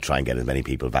try and get as many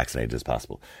people vaccinated as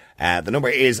possible. The number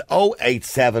is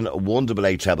 087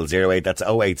 188 0008. That's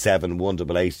 087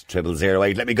 188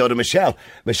 0008. Let me go to Michelle.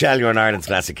 Michelle, you're in Ireland's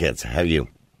Classic Hits. How are you?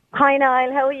 Hi,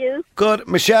 Niall. How are you? Good.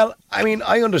 Michelle, I mean,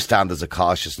 I understand there's a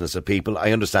cautiousness of people.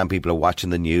 I understand people are watching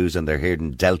the news and they're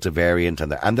hearing Delta variant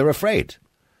and they're afraid.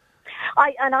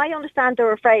 I understand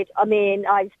they're afraid. I mean,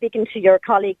 I was speaking to your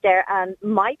colleague there, and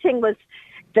my thing was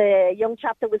the young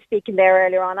chap that was speaking there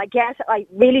earlier on. I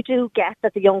really do get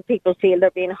that the young people feel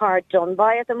they're being hard done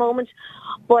by at the moment,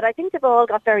 but I think they've all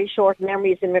got very short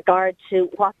memories in regard to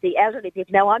what the elderly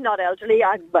people. Now, I'm not elderly.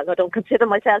 I don't consider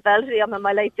myself elderly. I'm in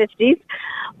my late 50s,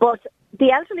 but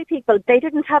the elderly people, they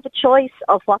didn't have a choice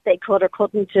of what they could or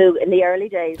couldn't do in the early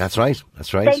days. That's right.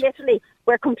 They literally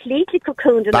were completely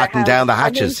cocooned in batten their house. Down the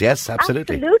hatches, yes,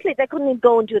 absolutely. Absolutely. They couldn't even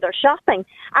go and do their shopping.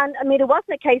 And, I mean, it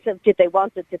wasn't a case of did they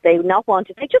want it, did they not want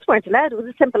it. They just weren't allowed. It was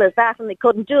as simple as that, and they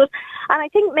couldn't do it. And I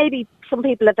think maybe some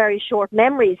people have very short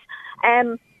memories.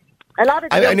 A lot of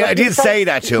I did say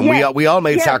that to him. Yeah, we all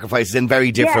made sacrifices in very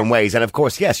different ways, and of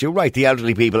course, yes, you're right. The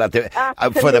elderly people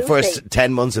for the first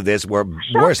 10 months of this were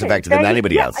worse affected than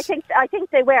anybody else. I think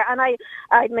they were, and I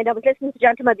mean, I was listening to the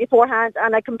gentleman beforehand,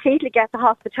 and I completely get the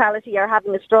hospitality are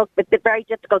having a stroke with the very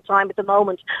difficult time at the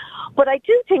moment. But I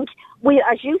do think we,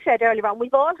 as you said earlier on,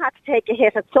 we've all had to take a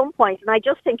hit at some point, and I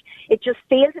just think it just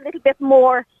feels a little bit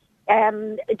more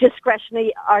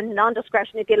discretionary or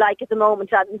non-discretionary, if you like, at the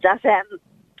moment, and that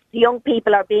young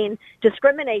people are being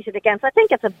discriminated against. I think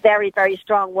it's a very, very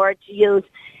strong word to use,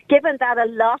 given that a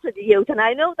lot of the youth, and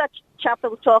I know that chap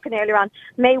that was talking earlier on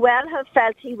may well have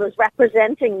felt he was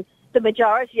representing the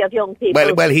majority of young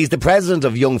people. Well, he's the president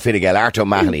of Young Fine Gael. Arto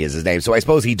Mahoney is his name, so I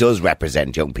suppose he does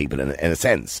represent young people in a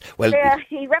sense. Well, yeah,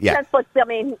 he represents, but I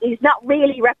mean, he's not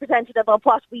really representative of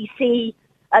what we see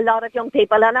a lot of young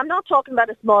people, and I'm not talking about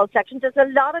a small section. There's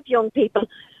a lot of young people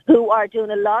who are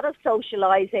doing a lot of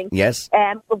socialising, yes,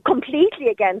 completely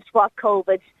against what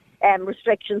COVID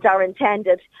restrictions are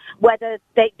intended. Whether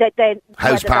they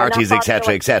house parties,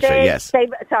 etc., etc. Yes,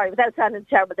 without sounding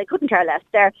terrible, they couldn't care less.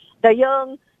 They're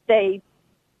young,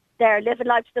 they're living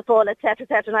life to the full, etc.,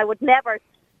 etc. And I would never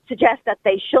suggest that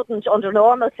they shouldn't under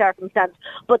normal circumstances.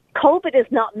 But COVID is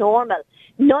not normal.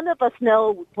 None of us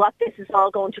know what this is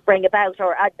all going to bring about,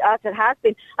 or as it has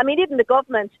been. I mean, even the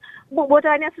government, would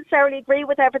I necessarily agree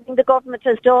with everything the government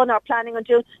has done or planning on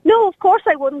doing? No, of course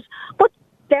I wouldn't. But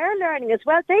they're learning as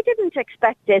well. They didn't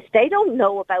expect this. They don't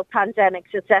know about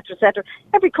pandemics, etc., etc.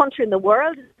 Every country in the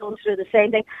world is going through the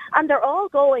same thing. And they're all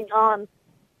going on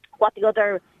what the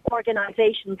other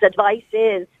organisations' advice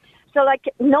is. So,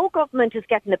 like, no government is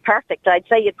getting it perfect. I'd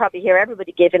say you'd probably hear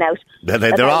everybody giving out.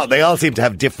 They all seem to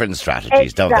have different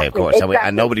strategies, don't they, of course? Exactly.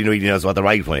 And nobody really knows what the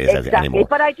right one is anymore.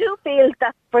 But I do feel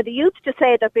that for the youth to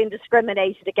say they're being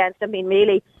discriminated against, I mean,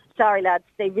 really, sorry, lads,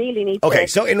 they really need to... Okay,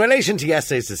 so in relation to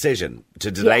yesterday's decision to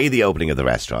delay the opening of the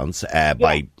restaurants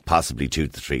by possibly 2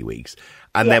 to 3 weeks...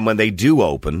 And then when they do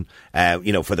open,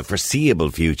 for the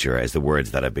foreseeable future, as the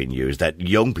words that have been used, that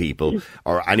young people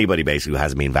or anybody basically who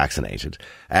hasn't been vaccinated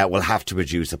will have to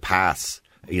produce a pass,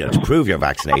 to prove you're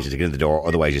vaccinated to get in the door.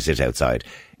 Otherwise, you sit outside.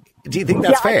 Do you think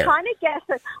that's fair?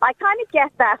 I kind of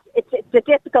get that. It's a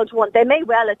difficult one. They may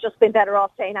well have just been better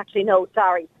off saying, actually, no,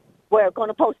 sorry, we're going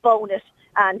to postpone it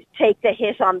and take the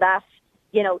hit on that.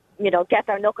 Get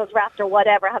their knuckles wrapped or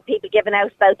whatever, have people giving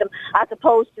out about them, as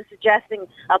opposed to suggesting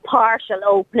a partial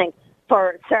opening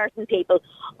for certain people.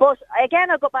 But again,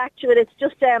 I'll go back to it. It's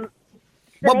just...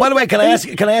 Well, by the way, can I ask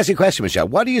you a question, Michelle?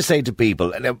 What do you say to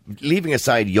people, leaving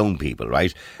aside young people,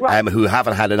 right. Who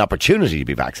haven't had an opportunity to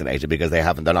be vaccinated because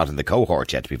they're not in the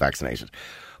cohort yet to be vaccinated?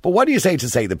 But what do you say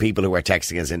to the people who are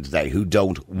texting us in today who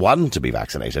don't want to be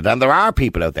vaccinated? And there are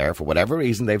people out there, for whatever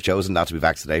reason, they've chosen not to be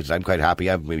vaccinated. I'm quite happy.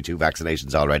 I have maybe 2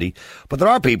 vaccinations already. But there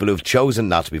are people who've chosen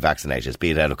not to be vaccinated, be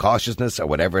it out of cautiousness or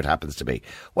whatever it happens to be.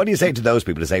 What do you say to those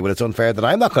people to say, well, it's unfair that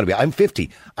I'm not going to be? I'm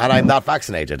 50 and I'm not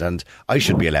vaccinated and I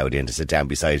should be allowed in to sit down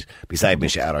beside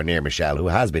Michelle or near Michelle who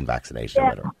has been vaccinated or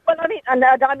whatever. Well, I mean, and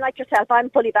I'm like yourself.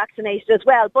 I'm fully vaccinated as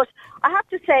well. But I have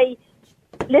to say,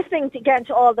 listening again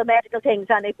to all the medical things,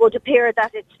 and it would appear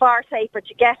that it's far safer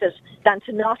to get it than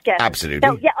to not get it. Absolutely.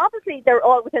 Now, yeah, obviously they're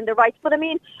all within their rights, but I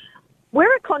mean,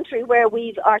 we're a country where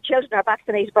our children are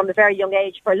vaccinated from a very young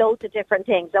age for loads of different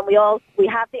things, and we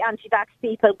have the anti-vax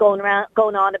people going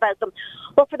on about them.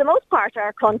 But for the most part,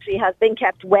 our country has been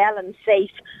kept well and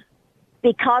safe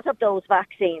because of those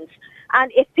vaccines.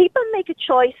 And if people make a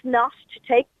choice not to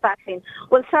take the vaccine,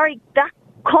 well, sorry,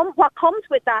 what comes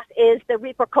with that is the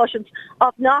repercussions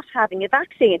of not having a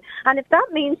vaccine. And if that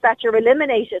means that you're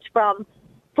eliminated from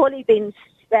fully being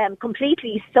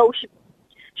completely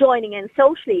joining in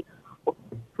socially,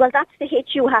 well, that's the hit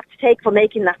you have to take for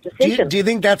making that decision. Do you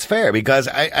think that's fair? Because,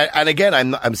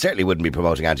 I'm certainly wouldn't be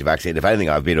promoting anti-vaccine. If anything,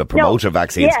 I've been a promoter of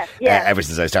vaccines ever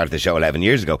since I started the show 11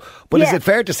 years ago. But is it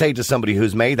fair to say to somebody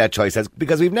who's made that choice,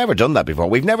 because we've never done that before,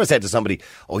 we've never said to somebody,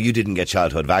 oh, you didn't get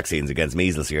childhood vaccines against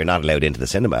measles, so you're not allowed into the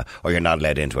cinema, or you're not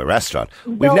allowed into a restaurant.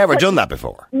 We've never done that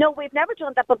before. No, we've never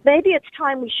done that, but maybe it's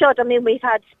time we should. I mean, we've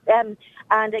had,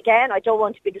 and again, I don't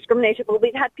want to be discriminated, but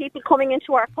we've had people coming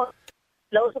into our country,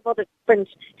 loads of other different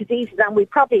diseases, and we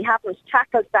probably haven't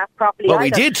tackled that properly. Well, we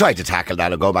did try to tackle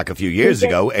that and go back a few years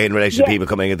ago in relation to people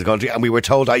coming into the country, and we were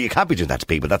told, you can't be doing that to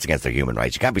people, that's against their human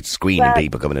rights. You can't be screening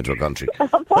people coming into a country.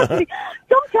 Unfortunately,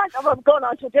 sometimes, I'm going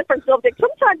on to a different subject,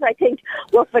 sometimes I think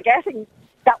we're forgetting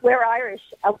that we're Irish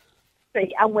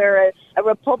and we're a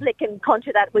Republican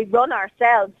country, that we run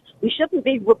ourselves. We shouldn't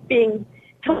be being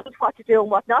told what to do and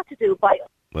what not to do by...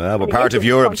 Well, we're part of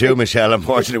Europe too, Michelle.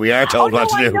 Unfortunately, we are told what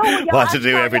to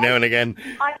do every now and again.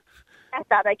 I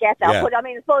get that. Yeah. But I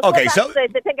mean, I suppose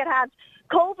the thing at hand,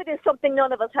 COVID is something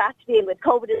none of us have to deal with.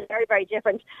 COVID is very, very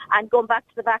different. And going back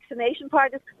to the vaccination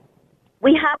part,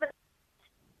 we haven't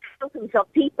thousands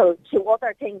of people to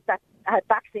other things that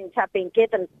vaccines have been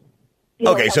given.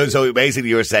 Okay, so basically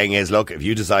you're saying is, look, if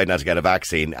you decide not to get a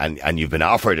vaccine and you've been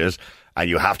offered it, and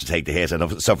you have to take the hit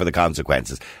and suffer the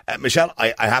consequences. Michelle,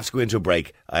 I have to go into a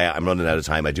break. I'm running out of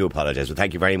time. I do apologise, but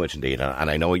thank you very much indeed.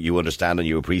 And I know you understand and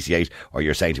you appreciate, or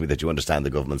you're saying to me that you understand the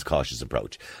government's cautious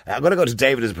approach. I'm going to go to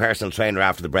David as a personal trainer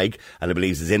after the break, and he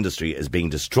believes his industry is being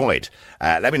destroyed.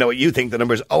 Let me know what you think. The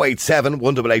number is 087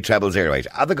 188 0008.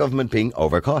 Are the government being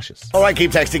overcautious? All right,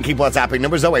 keep texting, keep WhatsApping.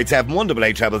 Numbers 087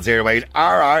 188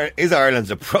 0008. Is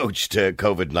Ireland's approach to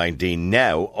COVID-19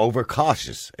 now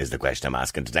overcautious, is the question I'm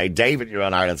asking today. David, you're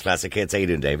on Ireland's Classic Hits. How you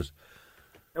doing, David?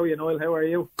 How are you, Noel? How are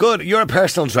you? Good. You're a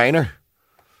personal trainer?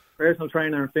 Personal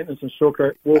trainer and fitness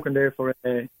instructor, working there for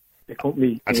a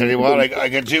company. I tell you what, I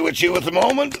can do with you at the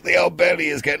moment. The old belly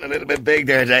is getting a little bit big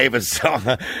there, David,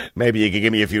 so maybe you can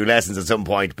give me a few lessons at some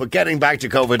point. But getting back to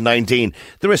COVID-19,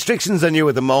 the restrictions on you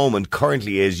at the moment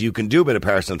currently is you can do a bit of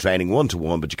personal training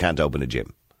one-to-one, but you can't open a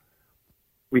gym.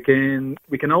 We can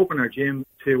open our gym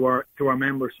to our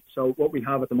members. So what we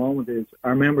have at the moment is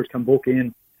our members can book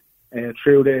in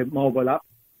through the mobile app.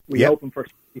 We open for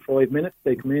 65 minutes.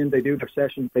 They come in, they do their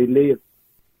session, they leave.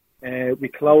 We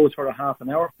close for a half an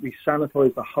hour. We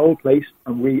sanitise the whole place,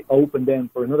 and we open then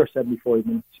for another 75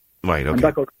 minutes. Right, okay. And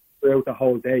that goes throughout the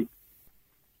whole day.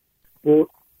 But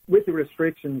with the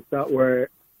restrictions that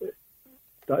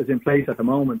is in place at the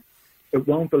moment, it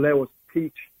won't allow us to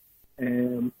teach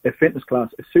a fitness class,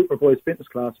 a supervised fitness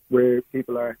class, where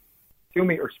people are 2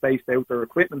 meters spaced out. Their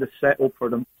equipment is set up for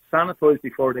them, sanitised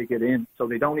before they get in, so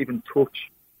they don't even touch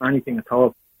anything at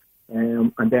all.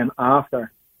 And then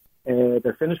after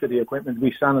they're finished with the equipment,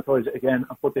 we sanitise it again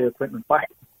and put the equipment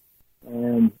back.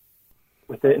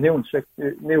 With the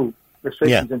new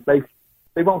restrictions in place,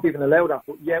 they won't even allow that.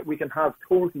 But yet we can have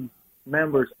 30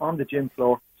 members on the gym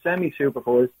floor,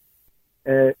 semi-supervised,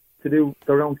 to do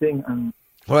their own thing. And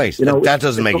right, that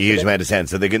doesn't make a huge amount of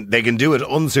sense. So they can do it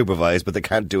unsupervised, but they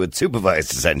can't do it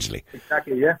supervised, essentially.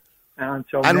 Exactly, yeah. And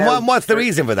what's the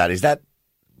reason for that? Is that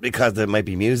because there might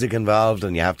be music involved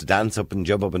and you have to dance up and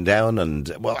jump up and down? And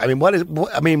what is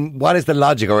the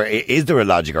logic, or is there a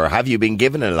logic, or have you been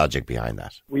given a logic behind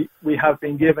that? We have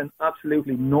been given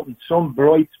absolutely nothing. Some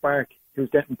bright spark who's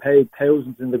getting paid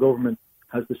thousands in the government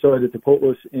has decided to put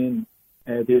us in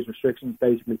these restrictions.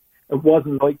 Basically, it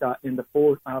wasn't like that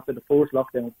after the first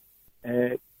lockdown.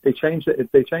 They changed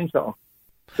it. They changed that up.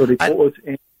 So they put us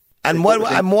in. And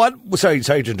what? Sorry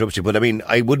to interrupt you, but I mean,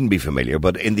 I wouldn't be familiar.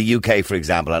 But in the UK, for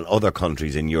example, and other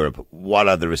countries in Europe, what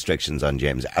are the restrictions on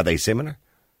gyms? Are they similar?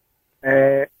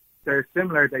 They're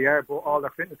similar. They are, but all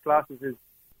their fitness classes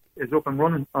is up and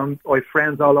running. I have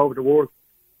friends all over the world,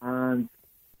 and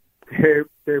they're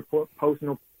posting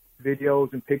up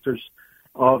videos and pictures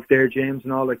of their gyms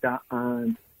and all like that,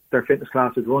 and their fitness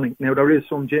class is running. Now there is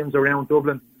some gyms around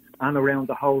Dublin and around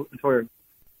the whole entire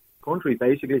country,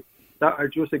 basically, that are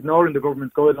just ignoring the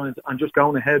government's guidelines and just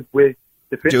going ahead with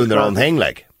the fitness doing their class. own thing,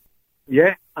 like.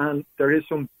 Yeah, and there is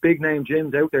some big name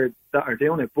gyms out there that are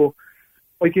doing it, but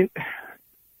I can,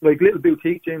 like little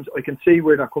boutique gyms, I can see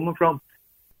where they're coming from.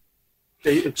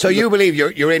 So you believe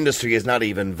your industry is not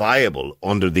even viable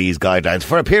under these guidelines?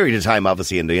 For a period of time,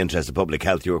 obviously, in the interest of public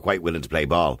health, you were quite willing to play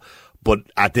ball. But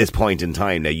at this point in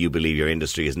time now, you believe your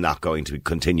industry is not going to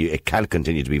continue, it can't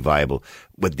continue to be viable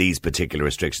with these particular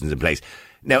restrictions in place.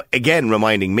 Now, again,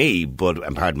 reminding me,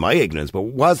 and pardon my ignorance, but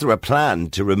was there a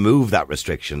plan to remove that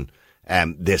restriction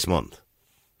this month?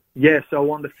 Yeah,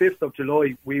 so on the 5th of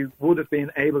July, we would have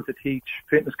been able to teach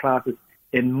fitness classes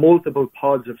in multiple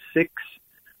pods of 6.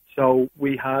 So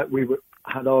we had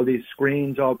all these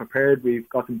screens all prepared. We've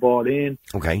got them bought in.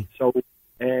 Okay. So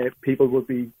people would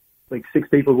be, like 6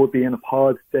 people would be in a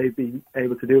pod. They'd be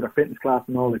able to do their fitness class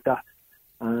and all like that.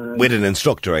 With an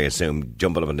instructor, I assume,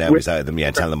 jumping up and down beside them,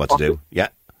 telling them what to do. Yeah.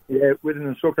 Yeah, with an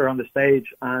instructor on the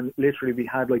stage, and literally we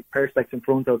had like perspex in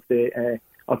front of the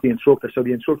instructor, so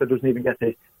the instructor doesn't even get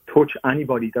to touch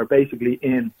anybody. They're basically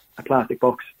in a plastic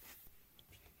box.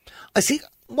 I see.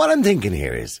 What I'm thinking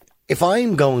here is, if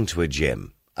I'm going to a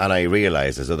gym and I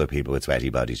realise there's other people with sweaty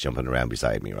bodies jumping around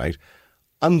beside me, right?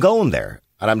 I'm going there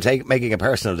and I'm making a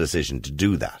personal decision to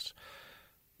do that.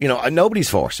 You know, nobody's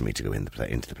forcing me to go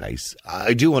into the place.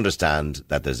 I do understand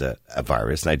that there's a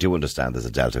virus, and I do understand there's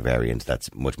a Delta variant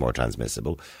that's much more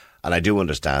transmissible. And I do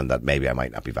understand that maybe I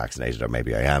might not be vaccinated, or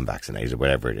maybe I am vaccinated,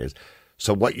 whatever it is.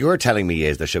 So what you're telling me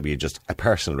is there should be just a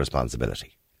personal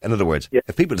responsibility. In other words,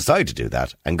 if people decide to do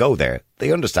that and go there,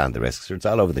 they understand the risks. It's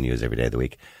all over the news every day of the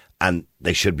week, and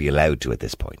they should be allowed to at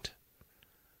this point.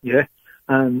 Yeah,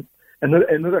 and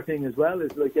another thing as well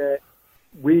is like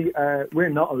we're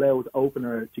not allowed to open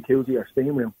our jacuzzi or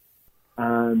steam room.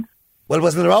 And well,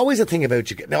 wasn't there always a thing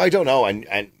about now I don't know,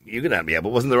 and you can help me out,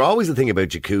 but wasn't there always a thing about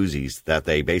jacuzzis that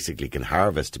they basically can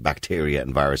harvest bacteria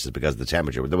and viruses because of the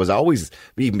temperature? There was always,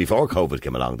 even before COVID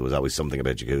came along, there was always something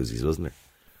about jacuzzis, wasn't there?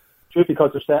 Just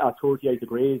because they're set at 38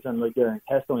 degrees, and like your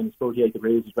intestine is 38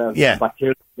 degrees as well. Yeah. The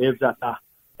bacteria lives at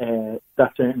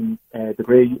that certain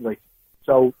degree. Like,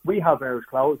 so we have ours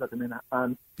closed at the minute.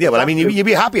 And yeah, well, I mean, you'd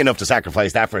be happy enough to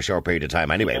sacrifice that for a short period of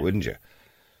time anyway, wouldn't you?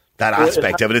 That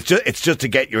aspect of it. It's just to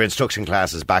get your instruction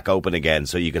classes back open again,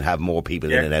 so you can have more people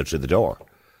in and out through the door.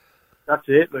 That's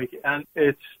it. Like, and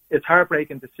it's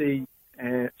heartbreaking to see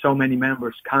so many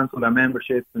members cancel their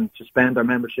membership and suspend their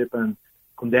membership and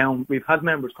come down. We've had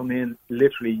members come in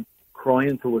literally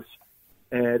crying to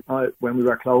us when we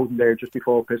were closing there just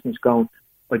before Christmas, going,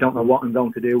 I don't know what I'm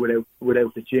going to do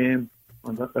without the gym.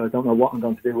 I don't know what I'm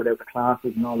going to do without the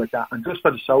classes and all like that. And just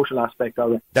for the social aspect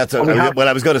of it. Well,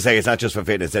 I was going to say, it's not just for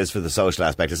fitness, it's for the social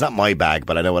aspect. It's not my bag,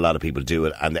 but I know a lot of people do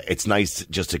it. And it's nice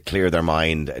just to clear their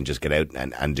mind and just get out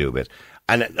and do a bit.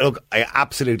 And look, I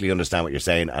absolutely understand what you're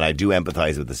saying, and I do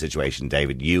empathise with the situation,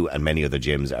 David. You and many other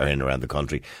gyms are in around the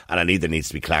country, and I need there needs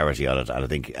to be clarity on it, and I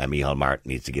think Micheál Martin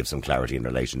needs to give some clarity in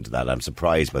relation to that. I'm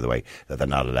surprised, by the way, that they're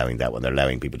not allowing that when they're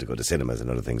allowing people to go to cinemas and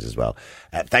other things as well.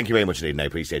 Thank you very much indeed, and I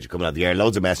appreciate you coming on the air.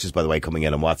 Loads of messages, by the way, coming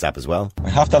in on WhatsApp as well. I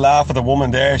have to laugh at the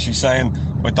woman there. She's saying,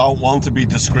 I don't want to be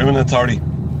discriminatory.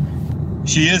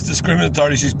 She is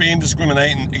discriminatory. She's being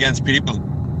discriminating against people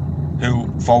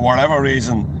who, for whatever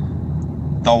reason,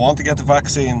 don't want to get the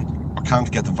vaccine or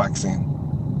can't get the vaccine.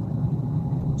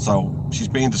 So she's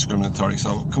being discriminatory.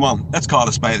 So come on, let's call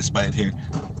a spade here.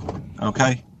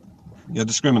 Okay? You're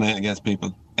discriminating against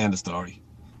people. End of story.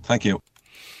 Thank you.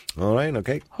 All right,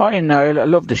 okay. Hi, Niall. I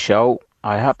love the show.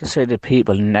 I have to say the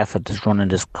people in NPHET that's running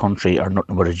this country are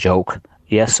nothing but a joke.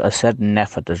 Yes, I said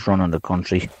NPHET that's running the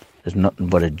country is nothing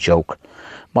but a joke.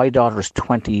 My daughter is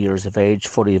 20 years of age,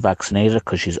 fully vaccinated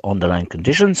because she's underlying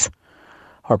conditions.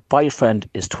 Her boyfriend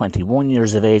is 21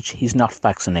 years of age. He's not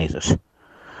vaccinated.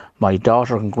 My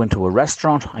daughter can go into a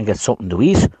restaurant and get something to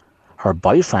eat. Her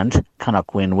boyfriend cannot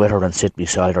go in with her and sit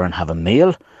beside her and have a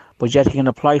meal, but yet he can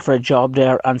apply for a job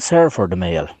there and serve her the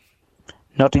meal.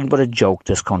 Nothing but a joke,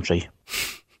 this country.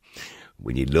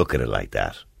 When you look at it like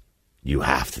that, you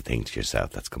have to think to yourself,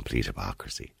 that's complete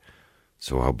hypocrisy.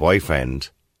 So her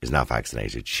boyfriend is not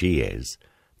vaccinated. She is.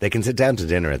 They can sit down to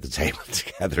dinner at the table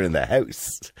together in the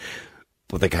house,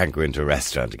 but they can't go into a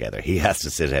restaurant together. He has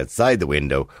to sit outside the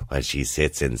window while she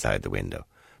sits inside the window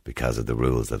because of the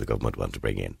rules that the government want to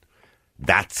bring in.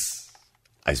 That's,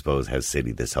 I suppose, how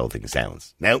silly this whole thing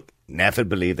sounds. Now, NPHET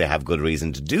believe they have good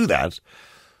reason to do that,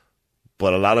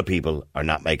 but a lot of people are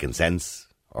not making sense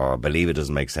or believe it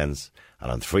doesn't make sense.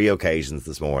 And on 3 occasions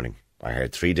this morning, I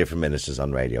heard 3 different ministers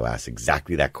on radio ask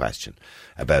exactly that question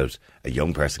about a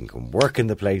young person can work in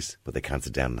the place, but they can't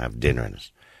sit down and have dinner in it.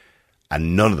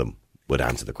 And none of them would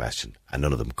answer the question, and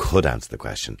none of them could answer the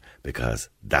question, because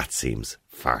that seems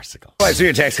farcical. Right, so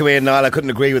your text come in, Niall. I couldn't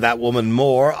agree with that woman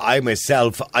more. I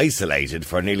myself isolated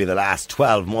for nearly the last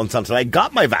 12 months until I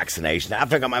got my vaccination.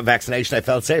 After I got my vaccination, I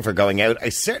felt safer going out. I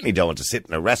certainly don't want to sit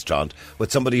in a restaurant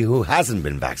with somebody who hasn't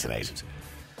been vaccinated.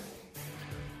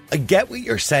 I get what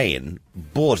you're saying,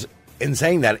 but in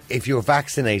saying that, if you're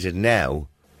vaccinated now,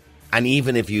 and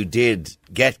even if you did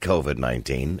get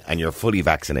COVID-19 and you're fully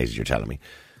vaccinated, you're telling me,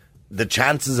 the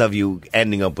chances of you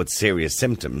ending up with serious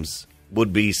symptoms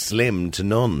would be slim to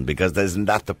none, because isn't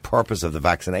that the purpose of the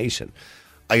vaccination?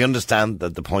 I understand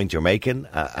that the point you're making,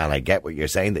 and I get what you're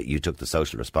saying, that you took the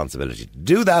social responsibility to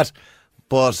do that.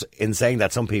 But in saying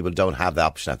that, some people don't have the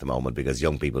option at the moment, because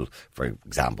young people, for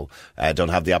example, don't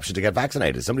have the option to get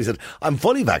vaccinated. Somebody said, I'm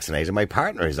fully vaccinated. My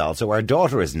partner is also. Our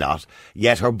daughter is not,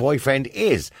 yet her boyfriend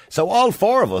is. So all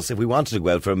 4 of us, if we wanted to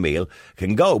go out for a meal,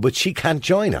 can go, but she can't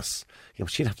join us. You know,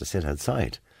 she'd have to sit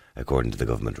outside, according to the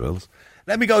government rules.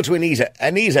 Let me go to Anita.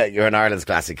 Anita, you're an Ireland's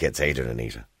Classic Hits. How you doing,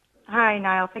 Anita? Hi,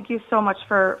 Niall. Thank you so much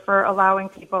for allowing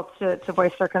people to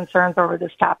voice their concerns over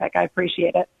this topic. I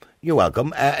appreciate it. You're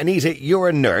welcome. Anita, you're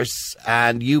a nurse,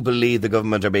 and you believe the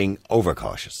government are being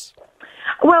overcautious.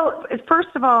 Well, first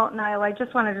of all, Niall, I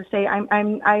just wanted to say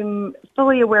I'm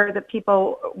fully aware that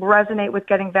people resonate with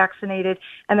getting vaccinated,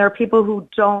 and there are people who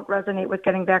don't resonate with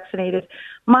getting vaccinated.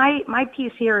 My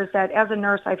piece here is that as a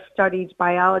nurse, I've studied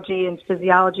biology and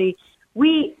physiology.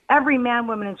 Every man,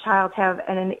 woman, and child have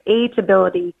an innate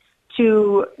ability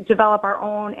to develop our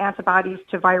own antibodies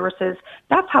to viruses.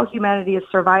 That's how humanity has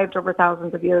survived over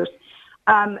thousands of years.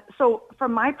 So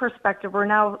from my perspective, we're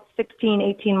now 16,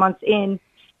 18 months in,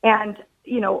 and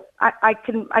you know, I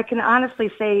can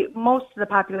honestly say most of the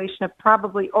population have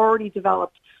probably already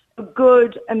developed a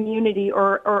good immunity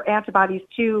or antibodies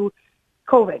to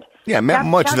COVID. Yeah,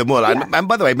 much of them would. Yeah. And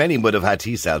by the way, many would have had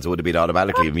T cells that would have been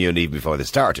automatically immune even before they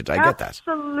started. I get that.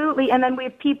 Absolutely. And then we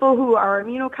have people who are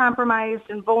immunocompromised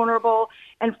and vulnerable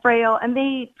and frail, and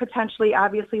they potentially,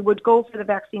 obviously, would go for the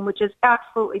vaccine, which is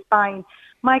absolutely fine.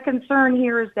 My concern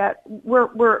here is that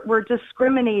we're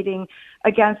discriminating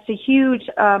against a huge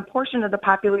portion of the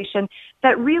population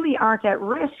that really aren't at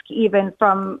risk even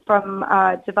from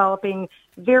developing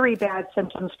very bad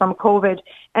symptoms from COVID.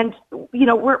 And, you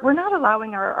know, we're not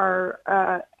allowing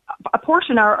a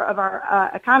portion of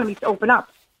our economy to open up,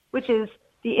 which is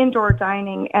the indoor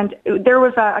dining. And there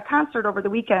was a concert over the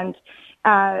weekend.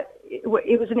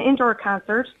 It was an indoor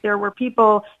concert. There were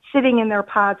people sitting in their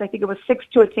pods. I think it was 6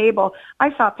 to a table.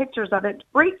 I saw pictures of it.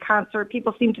 Great concert.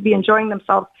 People seemed to be enjoying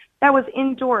themselves. That was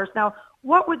indoors. Now,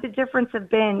 what would the difference have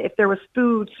been if there was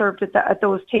food served at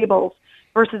those tables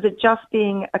versus it just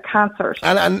being a concert?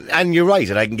 And you're right,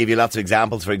 and I can give you lots of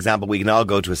examples. For example, we can all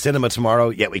go to a cinema tomorrow,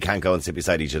 yet we can't go and sit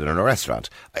beside each other in a restaurant.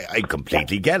 I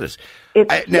completely get it.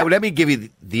 Now, let me give you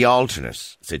the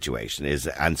alternate situation,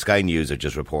 and Sky News are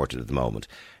just reported at the moment.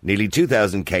 Nearly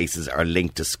 2,000 cases are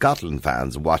linked to Scotland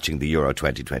fans watching the Euro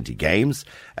 2020 games.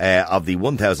 Of the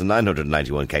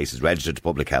 1,991 cases registered to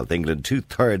Public Health England,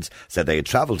 2/3 said they had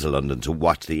travelled to London to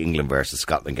watch the England versus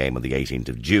Scotland game on the 18th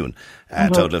of June. A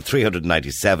total of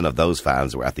 397 of those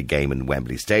fans were at the game in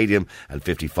Wembley Stadium, and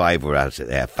 55 were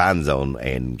at Fan Zone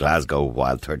in Glasgow,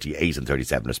 while 38 and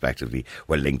 37 respectively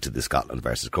were linked to the Scotland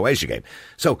versus Croatia game.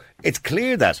 So it's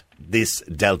clear that this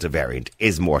Delta variant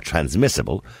is more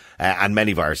transmissible, and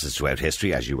many viruses throughout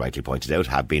history, as you rightly pointed out,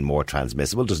 have been more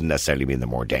transmissible. Doesn't necessarily mean they're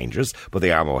more dangerous, but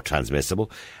they are more transmissible.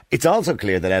 It's also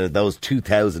clear that out of those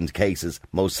 2,000 cases,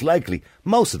 most likely,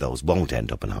 most of those won't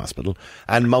end up in hospital,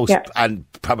 and and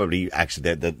probably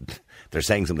actually they're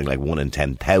saying something like 1 in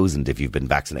 10,000, if you've been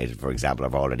vaccinated, for example,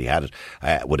 I've already had it,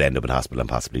 would end up in hospital and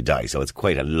possibly die. So it's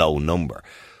quite a low number.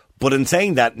 But in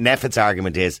saying that, NPHET's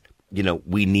argument is, you know,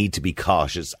 we need to be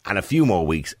cautious, and a few more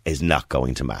weeks is not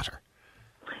going to matter.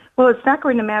 Well, it's not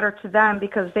going to matter to them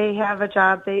because they have a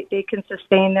job. They can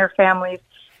sustain their families.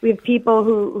 We have people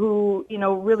who you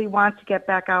know, really want to get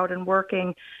back out and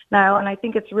working now. And I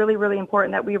think it's really, really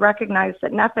important that we recognize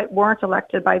that NPHET weren't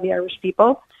elected by the Irish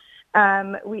people.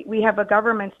 We have a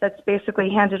government that's basically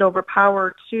handed over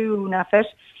power to NPHET,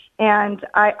 and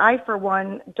I for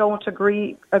one, don't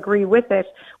agree with it.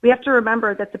 We have to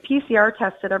remember that the PCR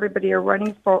test that everybody are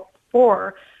running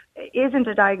for isn't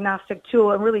a diagnostic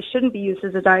tool and really shouldn't be used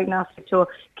as a diagnostic tool.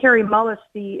 Kerry Mullis,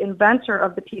 the inventor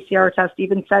of the PCR test,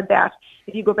 even said that.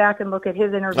 If you go back and look at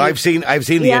his interview, I've seen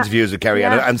the interviews with Kerry,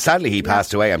 and sadly he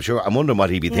passed away. I'm wondering what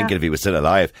he'd be thinking if he was still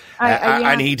alive.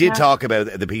 And he did talk about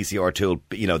the PCR tool,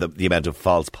 the amount of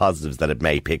false positives that it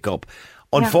may pick up.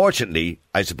 Unfortunately,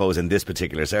 I suppose in this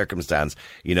particular circumstance,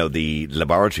 the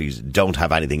laboratories don't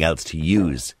have anything else to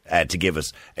use to give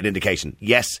us an indication.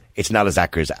 Yes, it's not as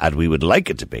accurate as we would like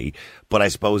it to be, but I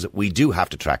suppose we do have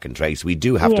to track and trace. We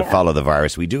do have to follow the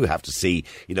virus. We do have to see,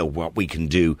 what we can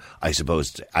do, I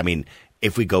suppose.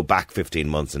 If we go back 15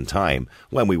 months in time,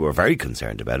 when we were very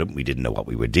concerned about it, we didn't know what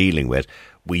we were dealing with.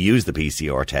 We used the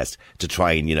PCR test to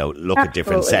try and, look at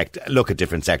different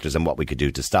sectors and what we could do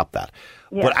to stop that.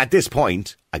 Yeah. But at this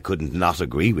point, I couldn't not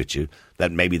agree with you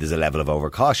that maybe there's a level of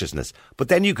overcautiousness. But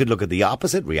then you could look at the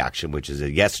opposite reaction, which is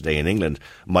yesterday in England,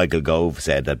 Michael Gove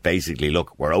said that basically,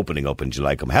 look, we're opening up in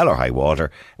July come hell or high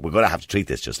water. We're going to have to treat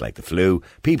this just like the flu.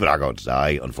 People are going to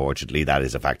die, unfortunately. That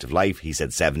is a fact of life. He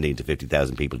said 17 to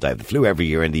 50,000 people die of the flu every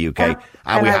year in the UK.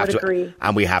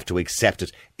 And we have to accept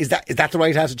it. Is that the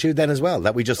right attitude then as well?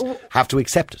 That we just have to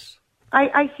accept it?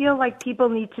 I feel like people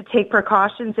need to take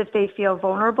precautions if they feel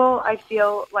vulnerable. I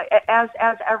feel like as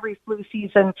every flu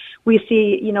season we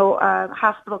see,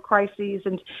 hospital crises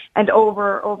and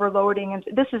overloading, and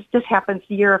this happens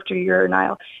year after year,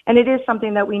 Niall. And it is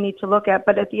something that we need to look at.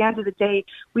 But at the end of the day,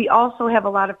 we also have a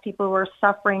lot of people who are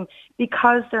suffering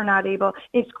because they're not able.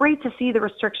 It's great to see the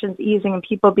restrictions easing and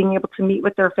people being able to meet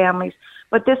with their families.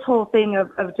 But this whole thing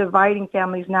of dividing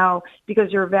families now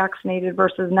because you're vaccinated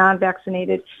versus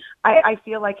non-vaccinated, I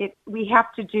feel like we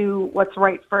have to do what's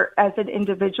right for as an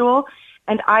individual,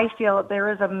 and I feel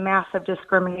there is a massive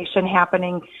discrimination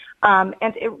happening,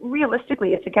 and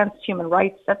realistically, it's against human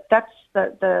rights. That's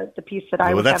the piece that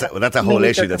I would have. Well, that's a whole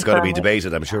issue that's going to be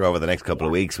debated, I'm sure, over the next couple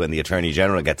of weeks when the Attorney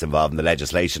General gets involved in the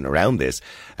legislation around this,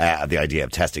 the idea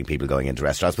of testing people going into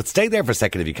restaurants. But stay there for a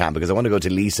second if you can, because I want to go to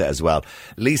Lisa as well.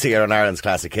 Lisa, you're on Ireland's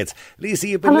Classic Hits. Lisa,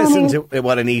 you've been listening to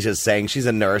what Anita's saying. She's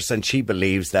a nurse and she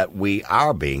believes that we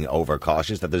are being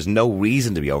overcautious, that there's no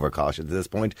reason to be overcautious at this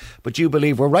point, but you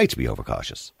believe we're right to be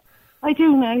overcautious. I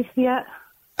do now, yeah.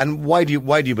 And why do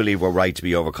you believe we're right to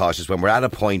be overcautious when we're at a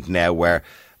point now where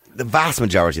the vast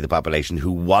majority of the population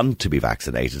who want to be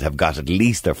vaccinated have got at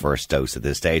least their first dose at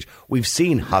this stage? We've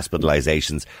seen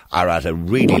hospitalisations are at a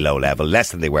really low level,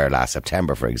 less than they were last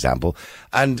September, for example.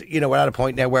 And, we're at a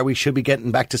point now where we should be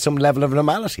getting back to some level of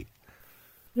normality.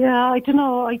 Yeah, I don't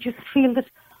know. I just feel that,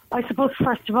 I suppose,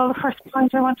 first of all, the first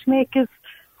point I want to make is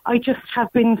I just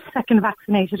have been second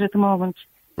vaccinated at the moment.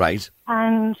 Right.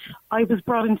 And I was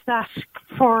brought into that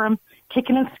forum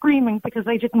kicking and screaming because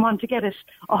I didn't want to get it.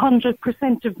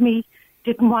 100% of me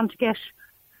didn't want to get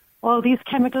all these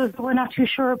chemicals that we're not too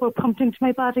sure about pumped into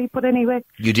my body. But anyway,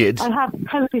 you did. I have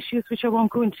health issues, which I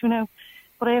won't go into now.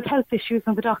 But I have health issues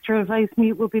and the doctor advised me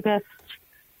it would be best.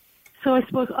 So I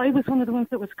suppose I was one of the ones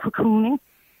that was cocooning.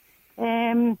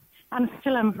 And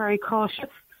still am very cautious.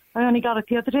 I only got it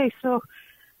the other day. So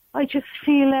I just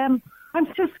feel I'm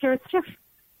still scared stiff,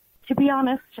 to be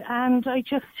honest, and I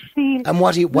just feel. And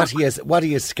what are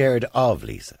you scared of,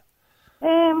 Lisa?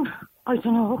 I don't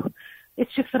know.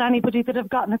 It's just that anybody that have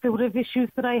gotten it, that would have issues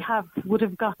that I have, would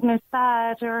have gotten it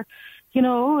bad, or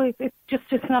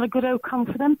it's not a good outcome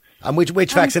for them. And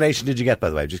which vaccination did you get, by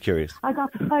the way? I'm just curious. I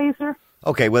got the Pfizer.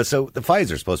 Okay, well, so the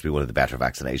Pfizer is supposed to be one of the better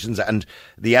vaccinations, and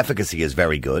the efficacy is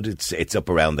very good. It's up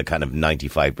around the kind of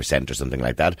 95% or something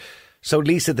like that. So,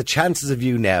 Lisa, the chances of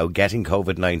you now getting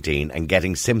COVID-19 and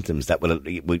getting symptoms that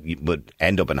would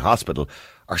end up in hospital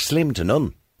are slim to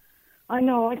none. I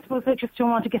know. I suppose I just don't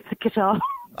want to get sick at all.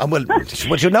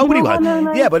 Nobody wants.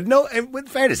 No. Yeah, but no. With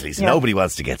fairness, Lisa, nobody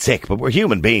wants to get sick. But we're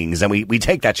human beings, and we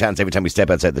take that chance every time we step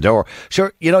outside the door.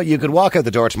 Sure, you could walk out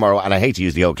the door tomorrow, and I hate to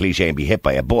use the old cliche, and be hit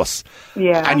by a bus.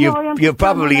 Yeah, and you've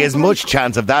probably as much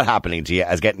chance of that happening to you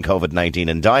as getting COVID-19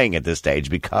 and dying at this stage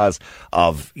because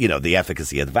of the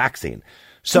efficacy of the vaccine.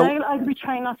 So I'll be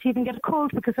trying not to even get a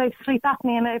cold because I have sleep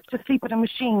apnea and I have to sleep with a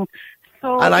machine.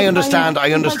 So and I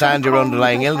understand your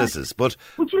underlying illnesses, but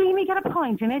would you let me get a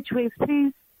point in Edgeways,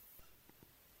 please?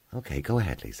 Okay, go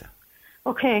ahead, Lisa.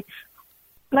 Okay,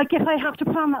 like if I have to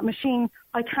put on that machine,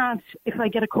 I can't if I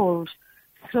get a cold.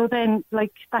 So then,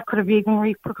 that could have even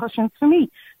repercussions for me.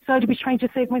 So I'd be trying to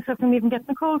save myself from even getting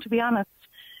a cold, to be honest.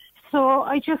 So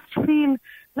I just feel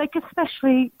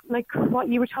especially what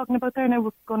you were talking about there now,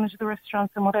 we're going into the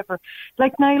restaurants and whatever.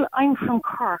 Niall, I'm from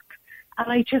Cork.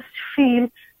 And I just feel,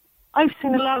 I've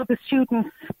seen a lot of the students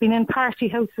being in party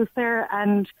houses there,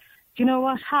 and do you know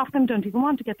what? Half of them don't even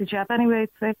want to get the jab anyway, I'd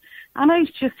say. And I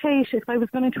just hate, if I was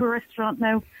going into a restaurant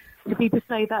now, to be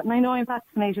beside that, and I know I'm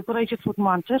vaccinated, but I just wouldn't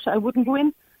want it. I wouldn't go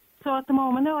in. So at the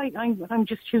moment, no, I'm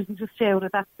just choosing to stay out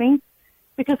of that thing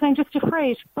because I'm just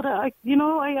afraid. But I don't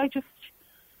know.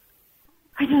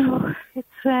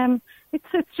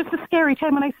 It's just a scary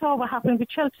time. And I saw what happened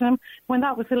with Cheltenham when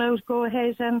that was allowed to go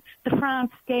ahead, and the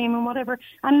France game and whatever.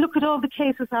 And look at all the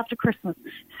cases after Christmas: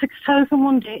 6,000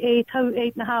 one day,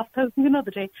 8,500 another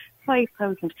day,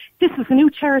 5,000. This is a new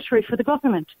territory for the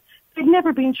government. They've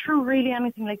never been through really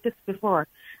anything like this before.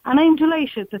 And I'm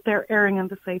delighted that they're erring on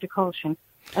the side of caution.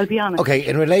 I'll be honest. Okay,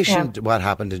 in relation to what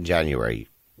happened in January,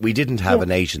 we didn't have a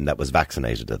nation that was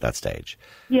vaccinated at that stage.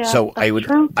 Yeah, so I would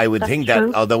think true.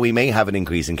 that although we may have an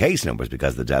increase in case numbers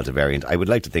because of the Delta variant, I would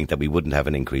like to think that we wouldn't have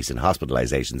an increase in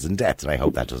hospitalisations and deaths, and I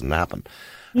hope that doesn't happen.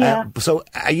 Yeah. So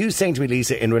are you saying to me,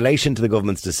 Lisa, in relation to the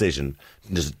government's decision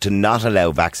to not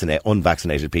allow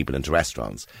unvaccinated people into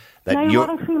restaurants, that now, what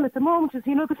I feel at the moment is,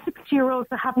 the 60-year-olds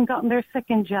that haven't gotten their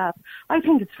second jab, I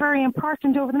think it's very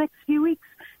important over the next few weeks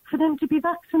for them to be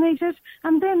vaccinated,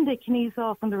 and then they can ease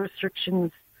off on the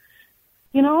restrictions.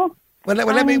 Well,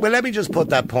 let me just put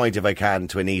that point, if I can,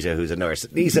 to Anita, who's a nurse.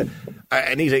 Lisa,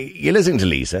 Anita, you're listening to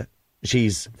Lisa.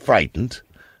 She's frightened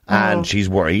and she's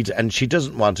worried, and she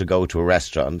doesn't want to go to a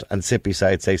restaurant and sit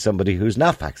beside, say, somebody who's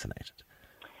not vaccinated.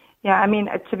 Yeah, I mean,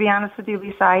 to be honest with you,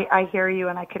 Lisa, I hear you,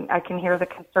 and I can hear the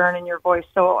concern in your voice.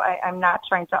 So I'm not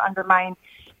trying to undermine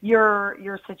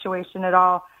your situation at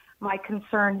all. My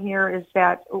concern here is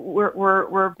that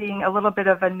we're being a little bit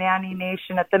of a nanny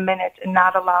nation at the minute and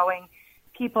not allowing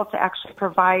people to actually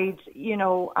provide,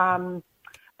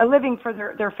 a living for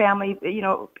their family.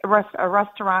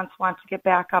 Restaurants want to get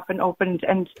back up and open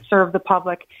and serve the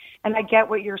public. And I get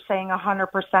what you're saying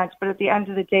 100%, but at the end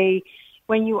of the day,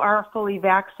 when you are fully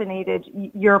vaccinated,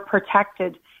 you're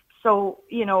protected. So,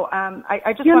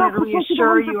 I just wanted to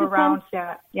reassure you around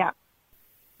that. Yeah.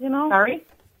 Sorry?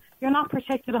 You're not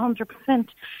protected 100%.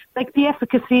 Like the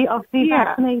efficacy of the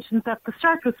vaccinations at the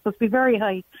start was supposed to be very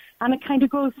high, and it kind of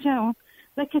goes down.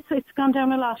 Like it's gone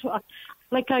down a lot.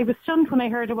 Like I was stunned when I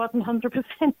heard it wasn't 100%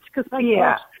 because I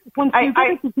thought once you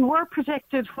did it, you were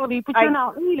protected fully, but you're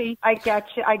not really. I get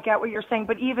you. I get what you're saying,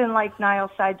 but even like Niall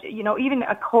said, even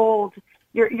a cold,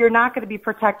 you're not going to be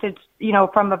protected,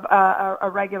 from a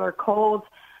regular cold.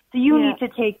 So you need to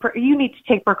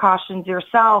take precautions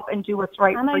yourself and do what's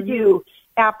right for you.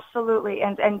 Absolutely,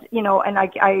 and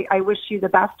I wish you the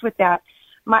best with that.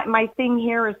 My thing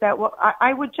here is that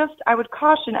I would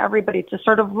caution everybody to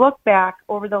sort of look back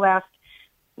over the last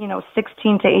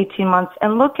 16 to 18 months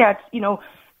and look at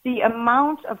the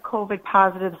amount of COVID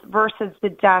positives versus the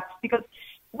deaths, because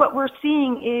what we're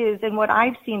seeing is, and what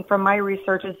I've seen from my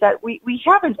research, is that we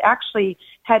haven't actually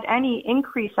had any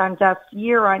increase on deaths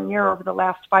year on year over the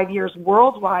last 5 years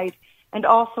worldwide. And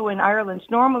also in Ireland,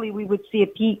 normally we would see a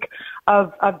peak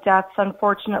of deaths,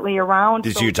 unfortunately, around.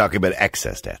 So you're talking about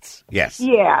excess deaths? Yes.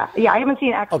 Yeah, I haven't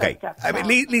seen excess deaths. I mean,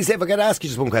 Lisa, if I could ask you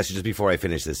just one question just before I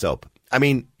finish this up. I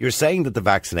mean, you're saying that the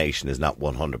vaccination is not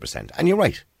 100%, and you're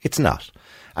right, it's not.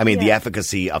 I mean, the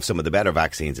efficacy of some of the better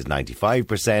vaccines is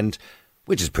 95%,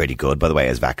 which is pretty good, by the way,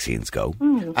 as vaccines go.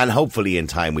 And hopefully in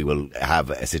time we will have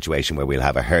a situation where we'll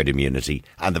have a herd immunity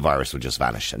and the virus will just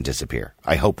vanish and disappear.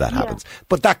 I hope that happens.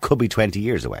 But that could be 20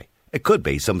 years away. It could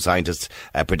be. Some scientists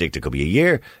predict it could be a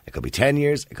year, it could be 10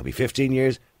 years, it could be 15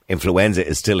 years. Influenza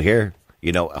is still here,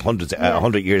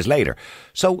 100 years later.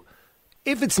 So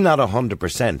if it's not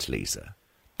 100%, Lisa,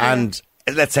 and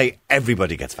let's say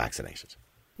everybody gets vaccinated,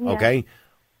 okay,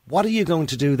 what are you going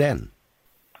to do then?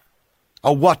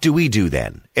 Or what do we do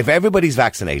then? If everybody's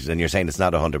vaccinated and you're saying it's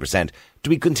not 100%, do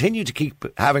we continue to keep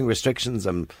having restrictions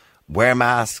and wear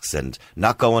masks and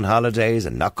not go on holidays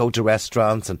and not go to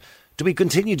restaurants? And do we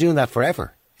continue doing that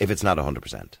forever if it's not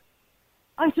 100%?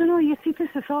 I don't know. You see, this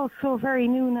is all so very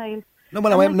new, Niall.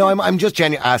 I'm just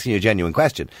asking you a genuine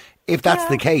question. If that's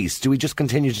the case, do we just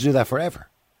continue to do that forever?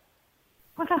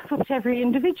 Well, that's up to every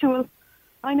individual.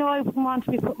 I know I wouldn't want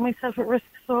to be putting myself at risk,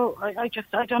 so I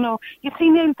don't know. You see,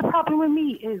 Neil, the problem with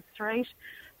me is, right,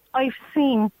 I've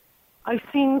seen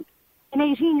an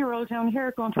 18-year-old down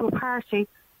here going to a party,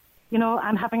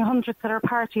 and having hundreds at our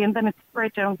party, and then it's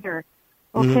spread down here,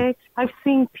 okay? I've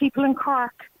seen people in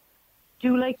Cork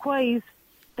do likewise.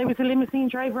 There was a limousine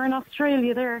driver in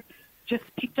Australia there, just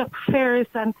picked up fares,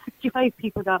 and 65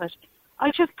 people got it. I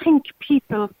just think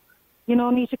people,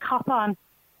 need to cop on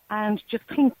and just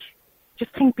think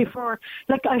just think before.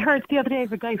 Like I heard the other day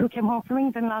of a guy who came home from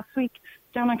England last week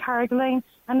down on Carrigal Lane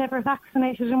and never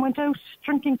vaccinated and went out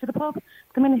drinking to the pub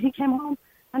the minute he came home,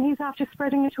 and he's after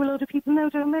spreading it to a load of people now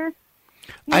down there.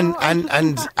 And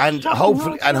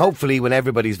hopefully when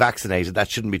everybody's vaccinated, that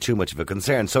shouldn't be too much of a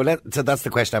concern. So that's the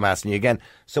question I'm asking you again.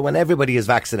 So when everybody is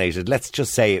vaccinated, let's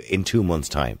just say in 2 months'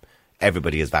 time,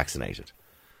 everybody is vaccinated.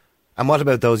 And what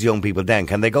about those young people then?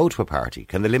 Can they go to a party?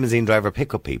 Can the limousine driver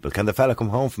pick up people? Can the fella come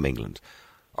home from England?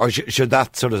 Or should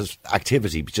that sort of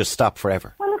activity just stop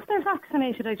forever? Well, if they're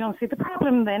vaccinated, I don't see the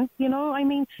problem then. You know, I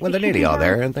mean... Well, they're nearly all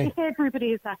there, aren't they? If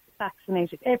everybody is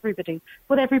vaccinated, everybody.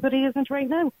 But everybody isn't right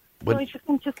now. So I just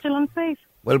think it's still unsafe.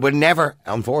 Well, we're never,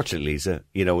 unfortunately, Lisa,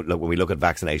 you know, look, when we look at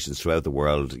vaccinations throughout the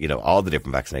world, you know, all the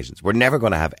different vaccinations, we're never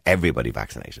going to have everybody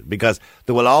vaccinated because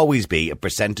there will always be a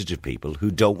percentage of people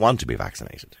who don't want to be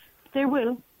vaccinated. There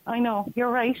will. I know. You're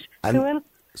right. And there will.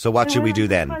 So what should we do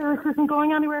then? The virus isn't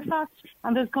going anywhere fast,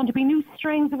 and there's going to be new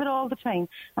strains of it all the time.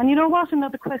 And you know what?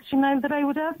 Another question now that I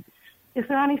would ask, is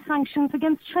there any sanctions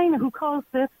against China who caused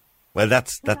this? Well,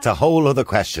 that's a whole other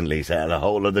question, Lisa, and a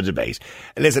whole other debate.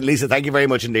 Listen, Lisa, thank you very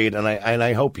much indeed, and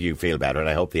I hope you feel better, and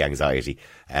I hope the anxiety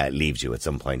leaves you at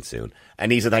some point soon.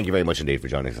 Anita, thank you very much indeed for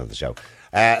joining us on the show.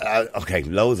 Okay,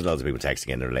 loads and loads of people texting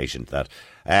in relation to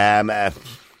that.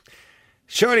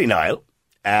 Surely, Niall,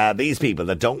 these people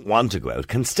that don't want to go out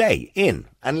can stay in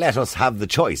and let us have the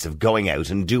choice of going out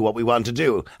and do what we want to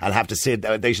do, and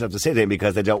they should have to sit in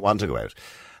because they don't want to go out.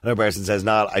 Another person says,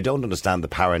 Niall, I don't understand the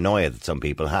paranoia that some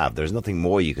people have. There's nothing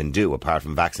more you can do apart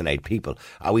from vaccinate people.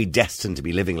 Are we destined to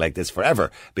be living like this forever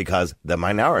because the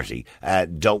minority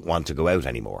don't want to go out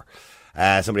anymore?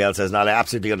 Somebody else says, Niall, I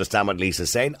absolutely understand what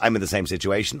Lisa's saying. I'm in the same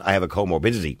situation. I have a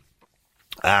comorbidity.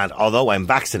 And although I'm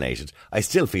vaccinated, I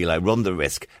still feel I run the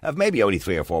risk of maybe only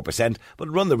 3 or 4%, but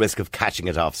run the risk of catching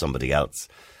it off somebody else.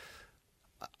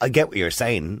 I get what you're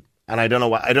saying. And I don't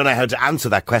know how to answer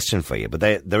that question for you, but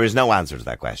there is no answer to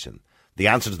that question. The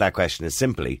answer to that question is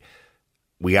simply,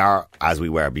 we are as we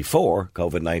were before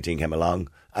COVID-19 came along,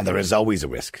 and there is always a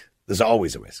risk. There's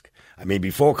always a risk. I mean,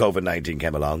 before COVID-19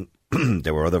 came along,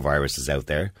 there were other viruses out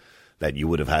there that you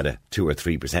would have had a 2 or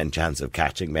 3% chance of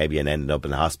catching, maybe, and ending up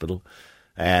in hospital,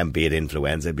 be it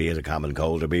influenza, be it a common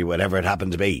cold, or be whatever it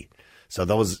happened to be. So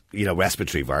those,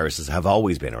 respiratory viruses have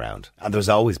always been around, and there's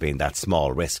always been that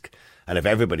small risk. And if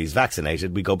everybody's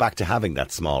vaccinated, we go back to having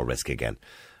that small risk again.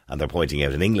 And they're pointing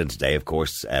out in England today, of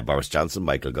course, Boris Johnson,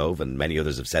 Michael Gove and many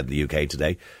others have said in the UK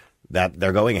today that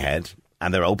they're going ahead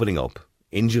and they're opening up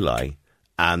in July,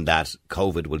 and that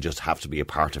COVID will just have to be a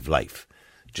part of life.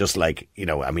 Just like, I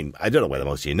don't know whether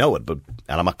most of you know it, and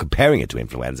I'm not comparing it to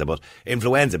influenza, but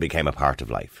influenza became a part of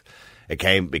life.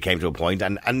 It became to a point,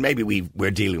 and maybe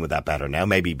we're dealing with that better now,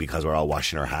 maybe because we're all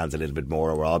washing our hands a little bit more,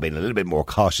 or we're all being a little bit more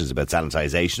cautious about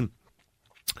sanitisation.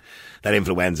 That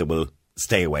influenza will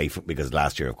stay away from, because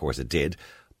last year, of course, it did.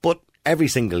 But every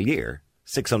single year,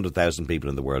 600,000 people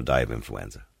in the world die of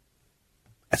influenza.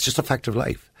 It's just a fact of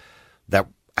life. That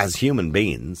as human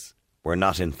beings, we're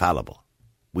not infallible.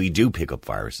 We do pick up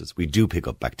viruses. We do pick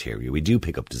up bacteria. We do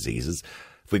pick up diseases.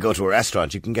 If we go to a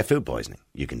restaurant, you can get food poisoning.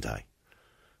 You can die.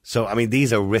 So,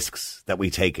 these are risks that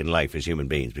we take in life as human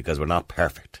beings because we're not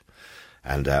perfect.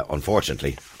 And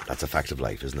unfortunately, that's a fact of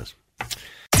life, isn't it?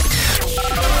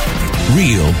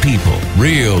 Real people,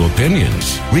 real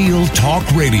opinions, real talk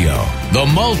radio. The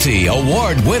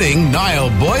multi-award-winning Niall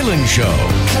Boylan Show.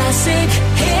 Classic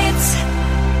hits.